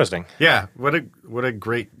was really interesting. Yeah, what a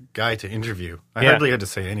great guy to interview. I hardly had to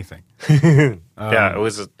say anything.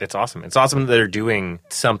 It's awesome. It's awesome that they're doing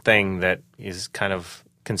something that is kind of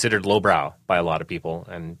considered lowbrow by a lot of people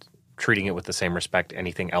and treating it with the same respect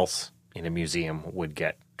anything else in a museum would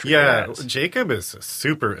get treated as. Jacob is a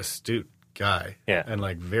super astute guy. Yeah. And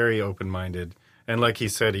very open-minded. And like he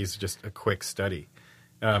said, he's just a quick study.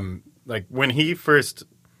 When he first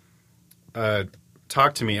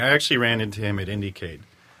talked to me, I actually ran into him at Indiecade.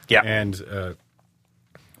 Yeah. And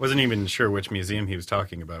wasn't even sure which museum he was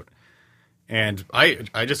talking about. And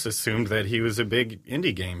I just assumed that he was a big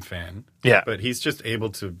indie game fan. Yeah. But he's just able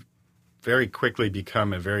to very quickly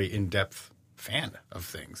become a very in-depth fan of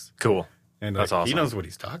things. Cool. And that's awesome. He knows what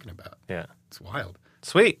he's talking about. Yeah. It's wild.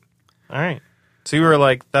 Sweet. All right. So you were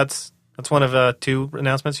like, that's one of 2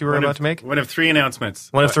 announcements you were about to make? One of 3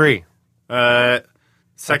 announcements. One of 3.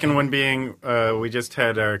 Second one being, we just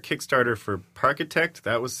had our Kickstarter for Parkitect.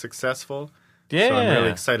 That was successful. Yeah. So I'm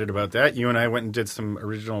really excited about that. You and I went and did some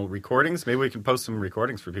original recordings. Maybe we can post some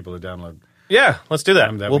recordings for people to download. Yeah, let's do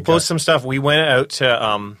that. We'll post some stuff. We went out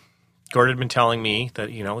to, Gordon had been telling me that,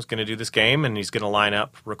 was going to do this game, and he's going to line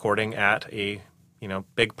up recording at a,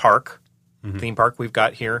 big park, theme park we've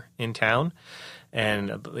got here in town.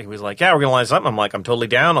 And he was like, yeah, we're going to line this up. I'm like, I'm totally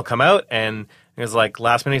down. I'll come out. And he was like,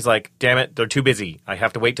 last minute, he's like, damn it, they're too busy. I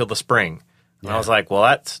have to wait till the spring. And I was like, well,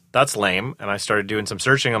 that's lame. And I started doing some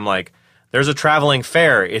searching. I'm like, there's a traveling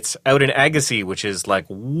fair. It's out in Agassiz, which is like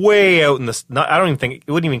way out in the, I don't even think,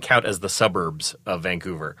 it wouldn't even count as the suburbs of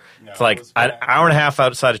Vancouver. No, it's like an hour and a half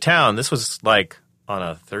outside of town. This was like on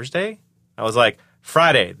a Thursday. I was like,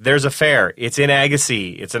 Friday, there's a fair. It's in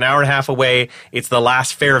Agassiz. It's an hour and a half away. It's the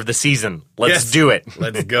last fair of the season. Let's do it.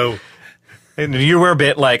 Let's go. And you were a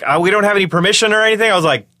bit like, we don't have any permission or anything. I was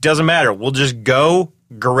like, doesn't matter. We'll just go,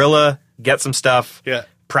 guerrilla, get some stuff,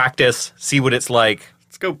 practice, see what it's like.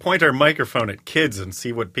 Let's go point our microphone at kids and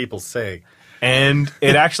see what people say. And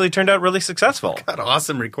it actually turned out really successful. Got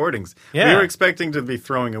awesome recordings. Yeah. We were expecting to be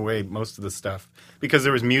throwing away most of the stuff because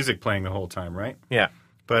there was music playing the whole time, right? Yeah.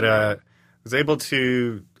 But was able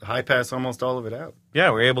to high pass almost all of it out. Yeah,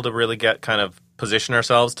 we were able to really position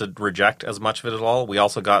ourselves to reject as much of it at all. We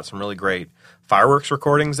also got some really great fireworks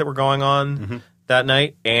recordings that were going on that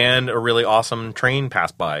night, and a really awesome train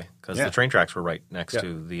passed by because the train tracks were right next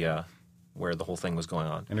to the where the whole thing was going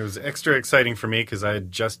on. And it was extra exciting for me because I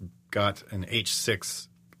had just got an H6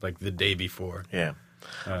 the day before. Yeah.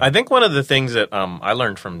 I think one of the things that I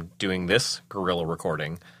learned from doing this guerrilla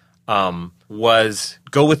recording was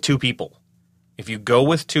go with 2 people. If you go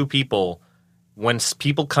with 2 people, when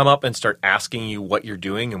people come up and start asking you what you're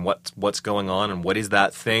doing and what's going on and what is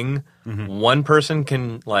that thing, one person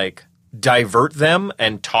can divert them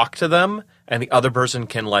and talk to them and the other person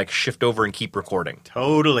can like shift over and keep recording.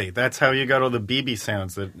 Totally. That's how you got all the BB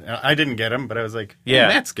sounds that I didn't get them, but I was like, Yeah.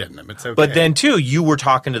 Matt's getting them. It's okay. But then too, you were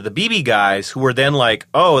talking to the BB guys who were then like,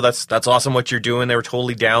 "Oh, that's awesome what you're doing." They were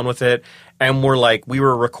totally down with it, and we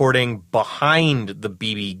were recording behind the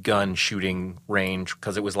BB gun shooting range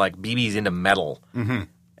because it was like BB's into metal,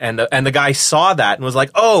 and the guy saw that and was like,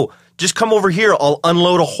 "Oh, just come over here. I'll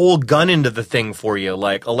unload a whole gun into the thing for you.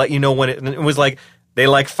 Like, I'll let you know when it." And it was like they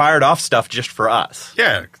like fired off stuff just for us.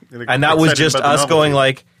 yeah. And that was Excited just about the us novelty. going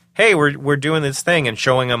like, "Hey, we're doing this thing," and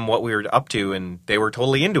showing them what we were up to, and they were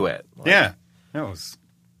totally into it. Like, Yeah. No,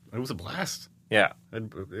 it was a blast. yeah.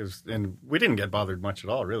 And we didn't get bothered much at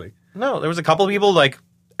all, really. No, there was a couple of people like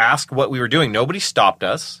asked what we were doing. Nobody stopped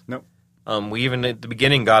us. Nope. We even at the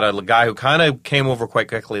beginning got a guy who kind of came over quite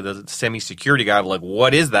quickly, the semi-security guy, like,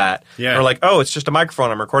 "What is that?" Yeah. And we're like, "Oh, it's just a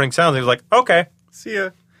microphone. I'm recording sounds." And he was like, "Okay," See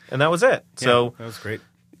ya. and that was it. So that was great.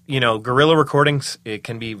 guerrilla recordings, it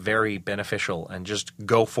can be very beneficial, and just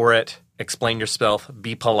go for it. Explain yourself.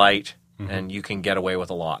 Be polite, and you can get away with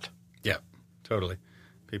a lot. Yeah, totally.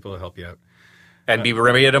 People will help you out. And be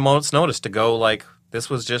ready at a moment's notice to go. Like, this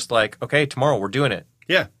was just like, okay, tomorrow we're doing it.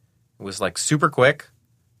 Yeah. It was like super quick.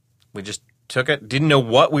 We just took it, didn't know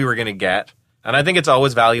what we were going to get. And I think it's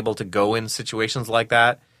always valuable to go in situations like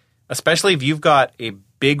that, especially if you've got a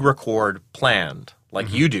big record planned,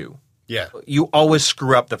 like you do. Yeah. You always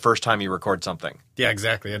screw up the first time you record something. Yeah,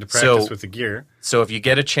 exactly. I had to practice So- with the gear. So if you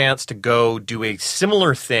get a chance to go do a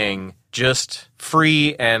similar thing, just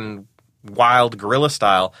free and wild guerrilla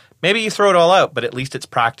style, maybe you throw it all out, but at least it's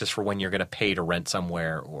practice for when you're going to pay to rent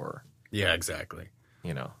somewhere or, Yeah, exactly.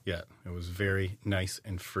 Yeah, it was very nice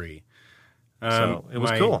and free. So it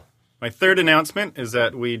was cool. My third announcement is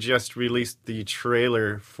that we just released the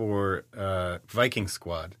trailer for Viking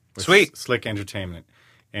Squad with Sweet. Slick Entertainment,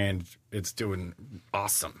 and it's doing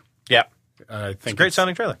awesome. Yeah. I think Great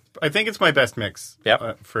sounding trailer. I think it's my best mix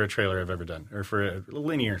Yep. for a trailer I've ever done, or for a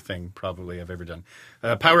linear thing probably I've ever done.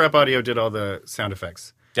 Power Up Audio did all the sound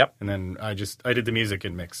effects. Yep. And then I did the music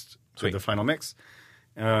and mixed Sweet. the final mix.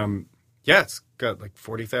 Yeah, it's got like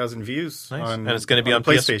 40,000 views Nice. on, And it's going to be on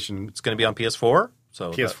PlayStation, It's going to be on PS4.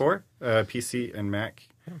 So PS4, PC, and Mac.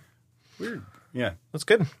 Weird. Yeah. That's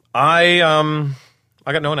good. I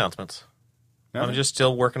got no announcements. No? I'm just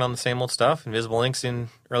still working on the same old stuff. Invisible Inks in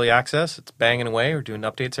early access. It's banging away. We're doing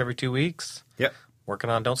updates every 2 weeks. Yep. Working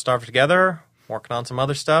on Don't Starve Together. Working on some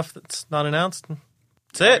other stuff that's not announced.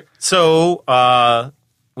 That's it. So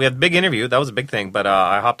we had a big interview. That was a big thing. But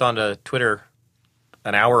I hopped onto Twitter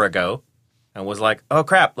an hour ago and was like, "Oh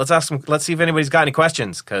crap! Let's see if anybody's got any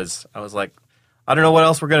questions." Because I was like, I don't know what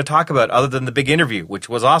else we're going to talk about other than the big interview, which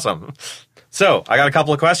was awesome. So I got a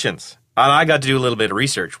couple of questions, and I got to do a little bit of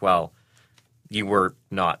research. Well, you were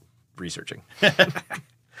not researching.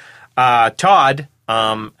 Todd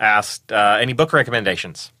asked any book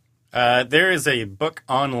recommendations. There is a book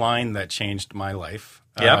online that changed my life,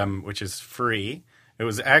 Yep. which is free. It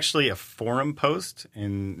was actually a forum post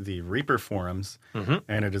in the Reaper forums,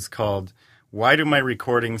 and it is called "Why Do My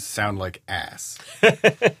Recordings Sound Like Ass?"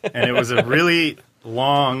 And it was a really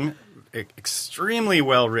long, extremely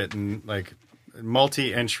well written, like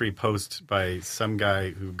multi-entry post by some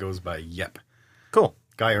guy who goes by Yep. Cool.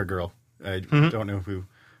 Guy or girl. I don't know who.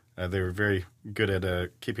 They were very good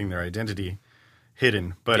at keeping their identity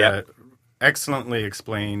hidden, but Yep. excellently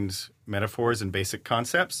explained metaphors and basic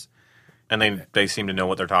concepts. And they seem to know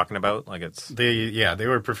what they're talking about. Like it's They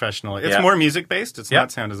were professional. It's Yeah. more music based. It's Yep.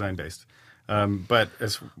 not sound design based. But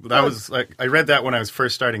was like I read that when I was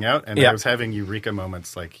first starting out, and Yeah. I was having eureka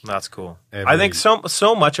moments. Like that's cool. Every- I think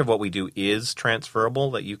so much of what we do is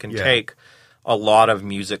transferable that you can Yeah. take a lot of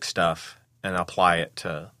music stuff and apply it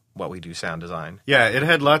to what we do sound design. yeah, it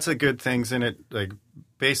had lots of good things in it, like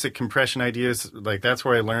basic compression ideas. Like that's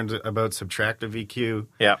where I learned about subtractive EQ.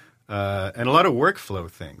 Yeah. And a lot of workflow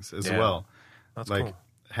things as Yeah. well. That's like cool.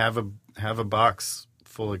 have a box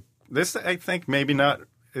full of this. I think maybe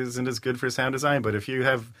isn't as good for sound design, but if you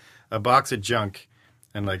have a box of junk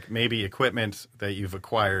and like maybe equipment that you've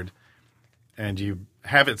acquired, and you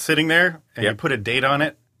have it sitting there, and Yep. you put a date on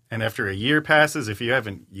it, and after a year passes, if you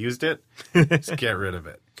haven't used it, just get rid of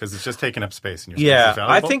it because it's just taking up space in your space. Yeah, It's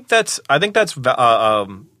valuable. I think that's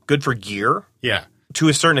good for gear Yeah. to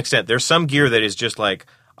a certain extent. There's some gear that is just like,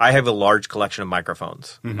 I have a large collection of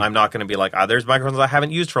microphones. Mm-hmm. I'm not going to be like, there's microphones I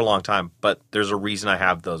haven't used for a long time, but there's a reason I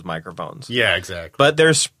have those microphones. Yeah, exactly. But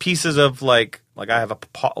there's pieces of like I have a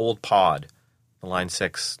old pod, the Line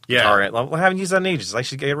 6 Yeah. guitar. I haven't used that in ages. I'm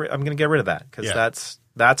going to get rid of that because Yeah.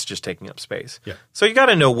 that's just taking up space. Yeah. So you got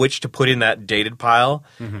to know which to put in that dated pile.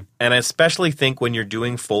 And I especially think when you're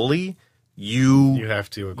doing Foley, You have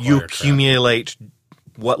to acquire you crap. accumulate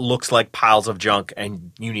what looks like piles of junk,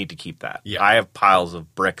 and you need to keep that. Yeah. I have piles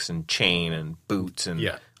of bricks and chain and boots, and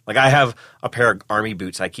Yeah. like I have a pair of army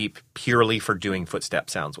boots I keep purely for doing footstep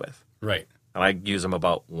sounds with, Right. and I use them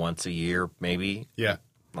about once a year, maybe. Yeah.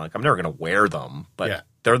 Like I'm never gonna wear them, but Yeah.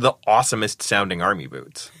 they're the awesomest sounding army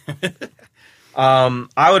boots.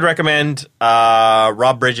 I would recommend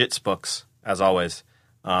Rob Bridget's books, as always.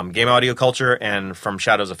 Game Audio Culture and From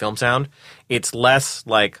Shadows of Film Sound. It's less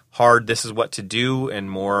like hard, this is what to do, and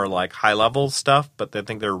more like high level stuff, but I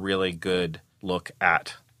think they're a really good look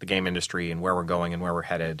at the game industry and where we're going and where we're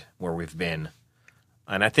headed, where we've been.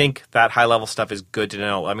 And I think that high level stuff is good to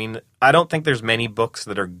know. I mean, I don't think there's many books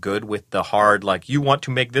that are good with the hard, like, you want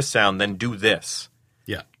to make this sound, then do this.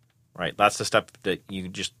 Yeah. Right? That's the stuff that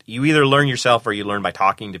you either learn yourself or you learn by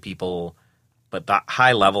talking to people. But that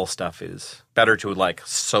high level stuff is better to like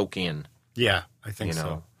soak in, Yeah, I think you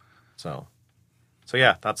know. so. So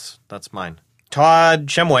yeah, that's mine. Todd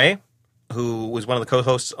Shemway, who was one of the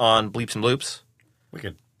co-hosts on Bleeps and Bloops,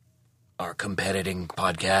 Wicked. our competing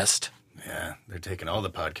podcast. Yeah, they're taking all the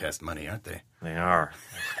podcast money, aren't they? They are.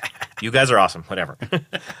 You guys are awesome. Whatever.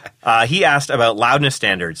 He asked about loudness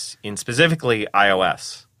standards in specifically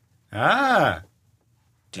iOS. Ah,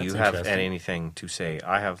 Do you That's have interesting. anything to say?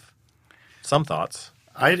 I have some thoughts.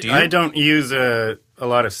 I you? don't use a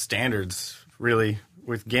lot of standards, really.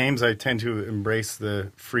 With games, I tend to embrace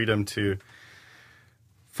the freedom to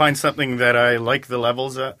find something that I like the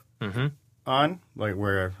levels on, like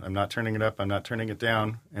where I'm not turning it up, I'm not turning it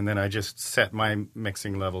down, and then I just set my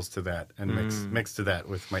mixing levels to that and mix to that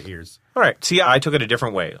with my ears. All right. See, I took it a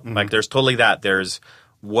different way. Like, there's totally that. There's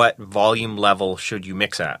what volume level should you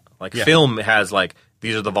mix at? Like, Yeah. film has, like,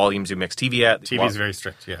 these are the volumes you mix TV at. TV is very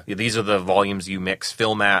strict, yeah. These are the volumes you mix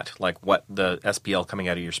film at, like what the SPL coming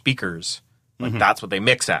out of your speakers. Like, that's what they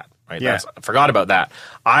mix at, right? Yeah. I forgot about that.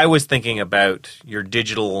 I was thinking about your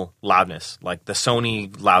digital loudness, like the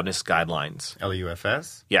Sony loudness guidelines.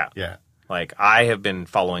 LUFS? Yeah. Yeah. Like, I have been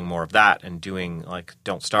following more of that and doing, like,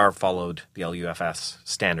 Don't Starve followed the LUFS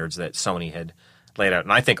standards that Sony had laid out.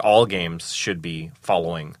 And I think all games should be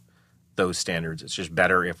following those standards. It's just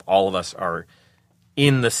better if all of us are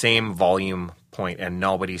in the same volume point and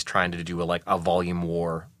nobody's trying to do a volume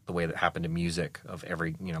war the way that happened to music of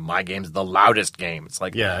every, my game's the loudest game. It's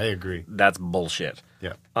like, Yeah, I agree. that's bullshit.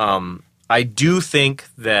 Yeah. I do think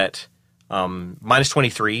that minus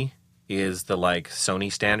 23 is the like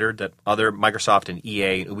Sony standard that other Microsoft and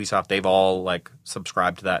EA and Ubisoft, they've all like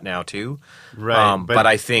subscribed to that now too. Right, But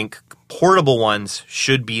I think portable ones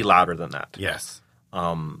should be louder than that. Yes.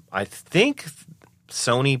 I think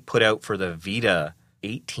Sony put out for the Vita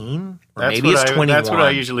 18 or That's maybe what it's 21. That's what I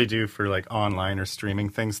usually do for like online or streaming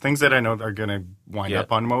things that I know are going to wind Yeah.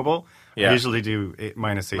 up on mobile. Yeah. I usually do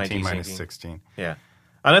minus 18, minus 18. 16. Yeah.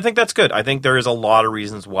 And I think that's good. I think there is a lot of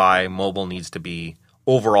reasons why mobile needs to be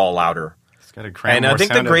overall louder. It's got to cram And I more think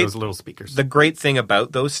the sound out great- those little speakers. The great thing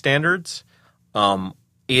about those standards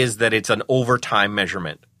is that it's an overtime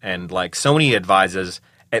measurement. And like Sony advises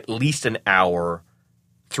at least an hour,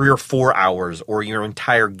 3 or 4 hours, or your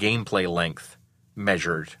entire gameplay length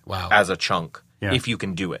measured Wow. as a chunk, Yeah. if you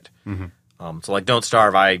can do it. So like Don't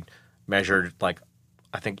Starve, I measured like,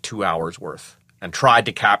 I think 2 hours worth and tried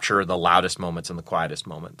to capture the loudest moments and the quietest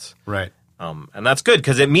moments. Right. And that's good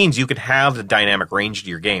because it means you can have the dynamic range to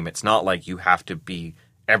your game. It's not like you have to be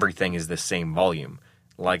everything is the same volume.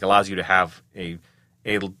 Like allows you to have a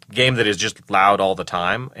game that is just loud all the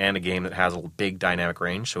time and a game that has a big dynamic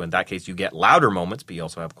range. So in that case, you get louder moments, but you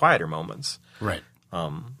also have quieter moments. Right.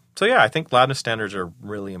 So yeah, I think loudness standards are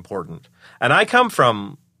really important. And I come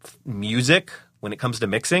from music when it comes to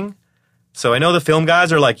mixing. So I know the film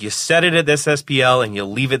guys are like, you set it at this SPL and you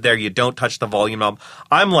leave it there. You don't touch the volume knob.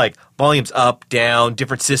 I'm like, volumes up, down,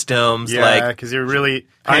 different systems. Yeah, Like, because you're really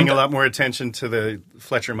paying I'm- a lot more attention to the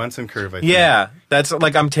Fletcher Munson curve, I think. yeah, that's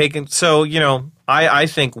like I'm taking. So, I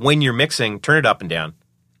think when you're mixing, turn it up and down.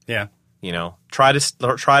 Yeah. Try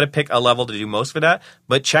to pick a level to do most of it at,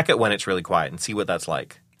 but check it when it's really quiet and see what that's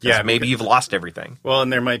like. 'Cause Yeah, maybe you've lost everything. Well,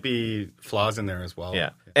 and there might be flaws in there as well.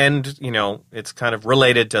 Yeah. And, it's kind of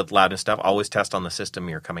related to loudness stuff. Always test on the system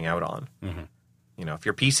you're coming out on. If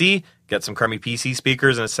you're PC, get some crummy PC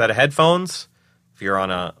speakers and a set of headphones. If you're on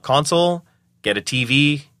a console, get a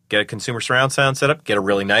TV, get a consumer surround sound setup, get a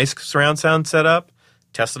really nice surround sound setup,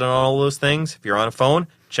 test it on all those things. If you're on a phone,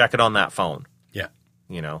 check it on that phone. Yeah.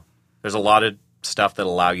 There's a lot of stuff that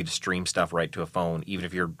allow you to stream stuff right to a phone, even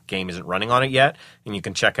if your game isn't running on it yet, and you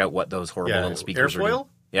can check out what those horrible Yeah, little speakers are Airfoil? doing.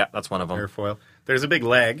 Yeah, that's one of them. Airfoil. There's a big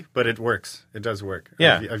lag, but it works. It does work.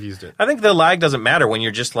 Yeah. I've used it. I think the lag doesn't matter when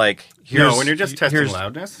you're just like, When you're just testing here's-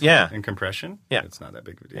 loudness Yeah. and compression, Yeah. it's not that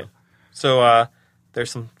big of a deal. So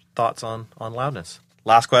there's some thoughts on loudness.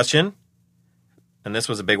 Last question, and this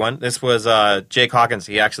was a big one. This was Jake Hawkins.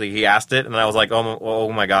 He asked it, and I was like,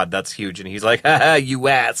 oh my God, that's huge. And he's like, haha, you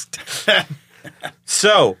asked.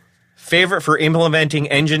 So, favorite for implementing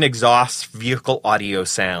engine exhaust vehicle audio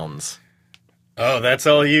sounds. Oh, that's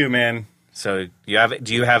all you, man. So do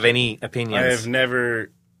you have any opinions? I have never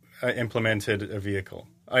implemented a vehicle.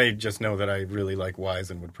 I just know that I really like Wise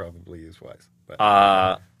and would probably use Wise.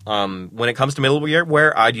 But When it comes to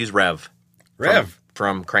middleware, I'd use Rev. Rev.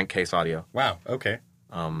 From Crankcase Audio. Wow. Okay.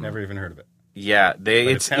 Never even heard of it. Yeah, But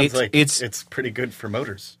it sounds like it's pretty good for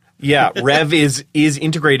motors. Yeah, Rev is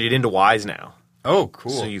integrated into Wise now. Oh,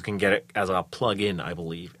 cool. So you can get it as a plug-in, I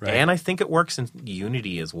believe. Right. And I think it works in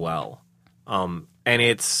Unity as well. And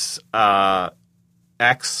it's Black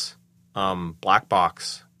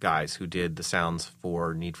Box guys who did the sounds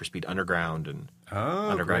for Need for Speed Underground and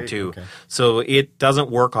Underground great. 2. Okay. So it doesn't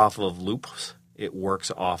work off of loops. It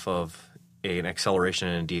works off of an acceleration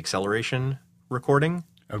and deceleration recording,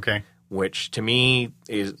 Okay. which to me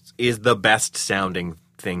is the best sounding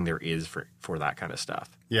thing there is for that kind of stuff.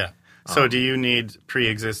 Yeah. So do you need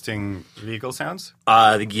pre-existing vehicle sounds?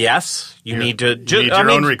 Yes, you need to. You need your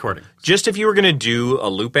own recording. Just if you were going to do a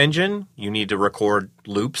loop engine, you need to record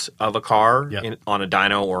loops of a car Yeah. on a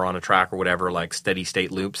dyno or on a track or whatever, like steady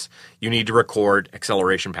state loops. You need to record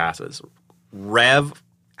acceleration passes. Rev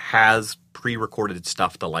has pre-recorded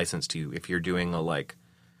stuff to license to you if you're doing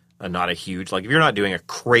not a huge, like if you're not doing a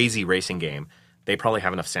crazy racing game, they probably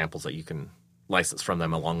have enough samples that you can license from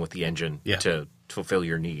them along with the engine Yeah. to fulfill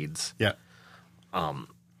your needs. Yeah. And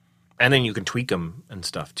then you can tweak them and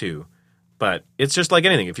stuff too. But it's just like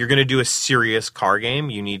anything. If you're going to do a serious car game,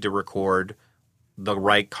 you need to record the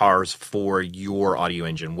right cars for your audio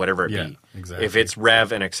engine, whatever it Yeah, be. exactly. If it's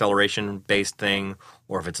rev and acceleration based thing,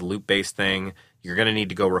 or if it's a loop based thing, you're going to need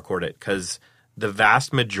to go record it because the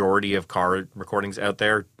vast majority of car recordings out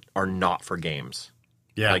there are not for games.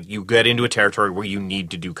 Yeah. Like you get into a territory where you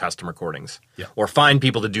need to do custom recordings, Yeah. or find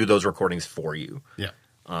people to do those recordings for you. Yeah.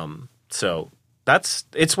 So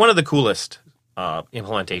it's one of the coolest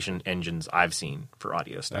implementation engines I've seen for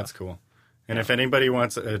audio stuff. That's cool. And if anybody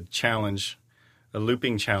wants a challenge, a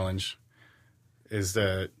looping challenge, is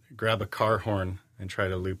grab a car horn and try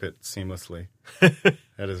to loop it seamlessly.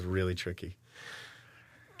 That is really tricky.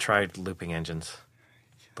 Tried looping engines,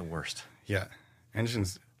 the worst. Yeah.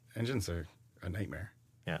 Engines are a nightmare.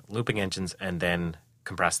 Yeah, looping engines and then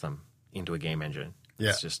compress them into a game engine. Yeah.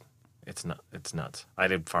 It's just it's nuts. I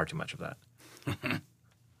did far too much of that.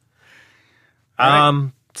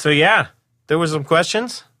 So yeah, there was some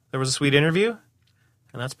questions. There was a sweet interview,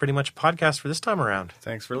 and that's pretty much a podcast for this time around.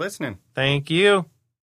 Thanks for listening. Thank you.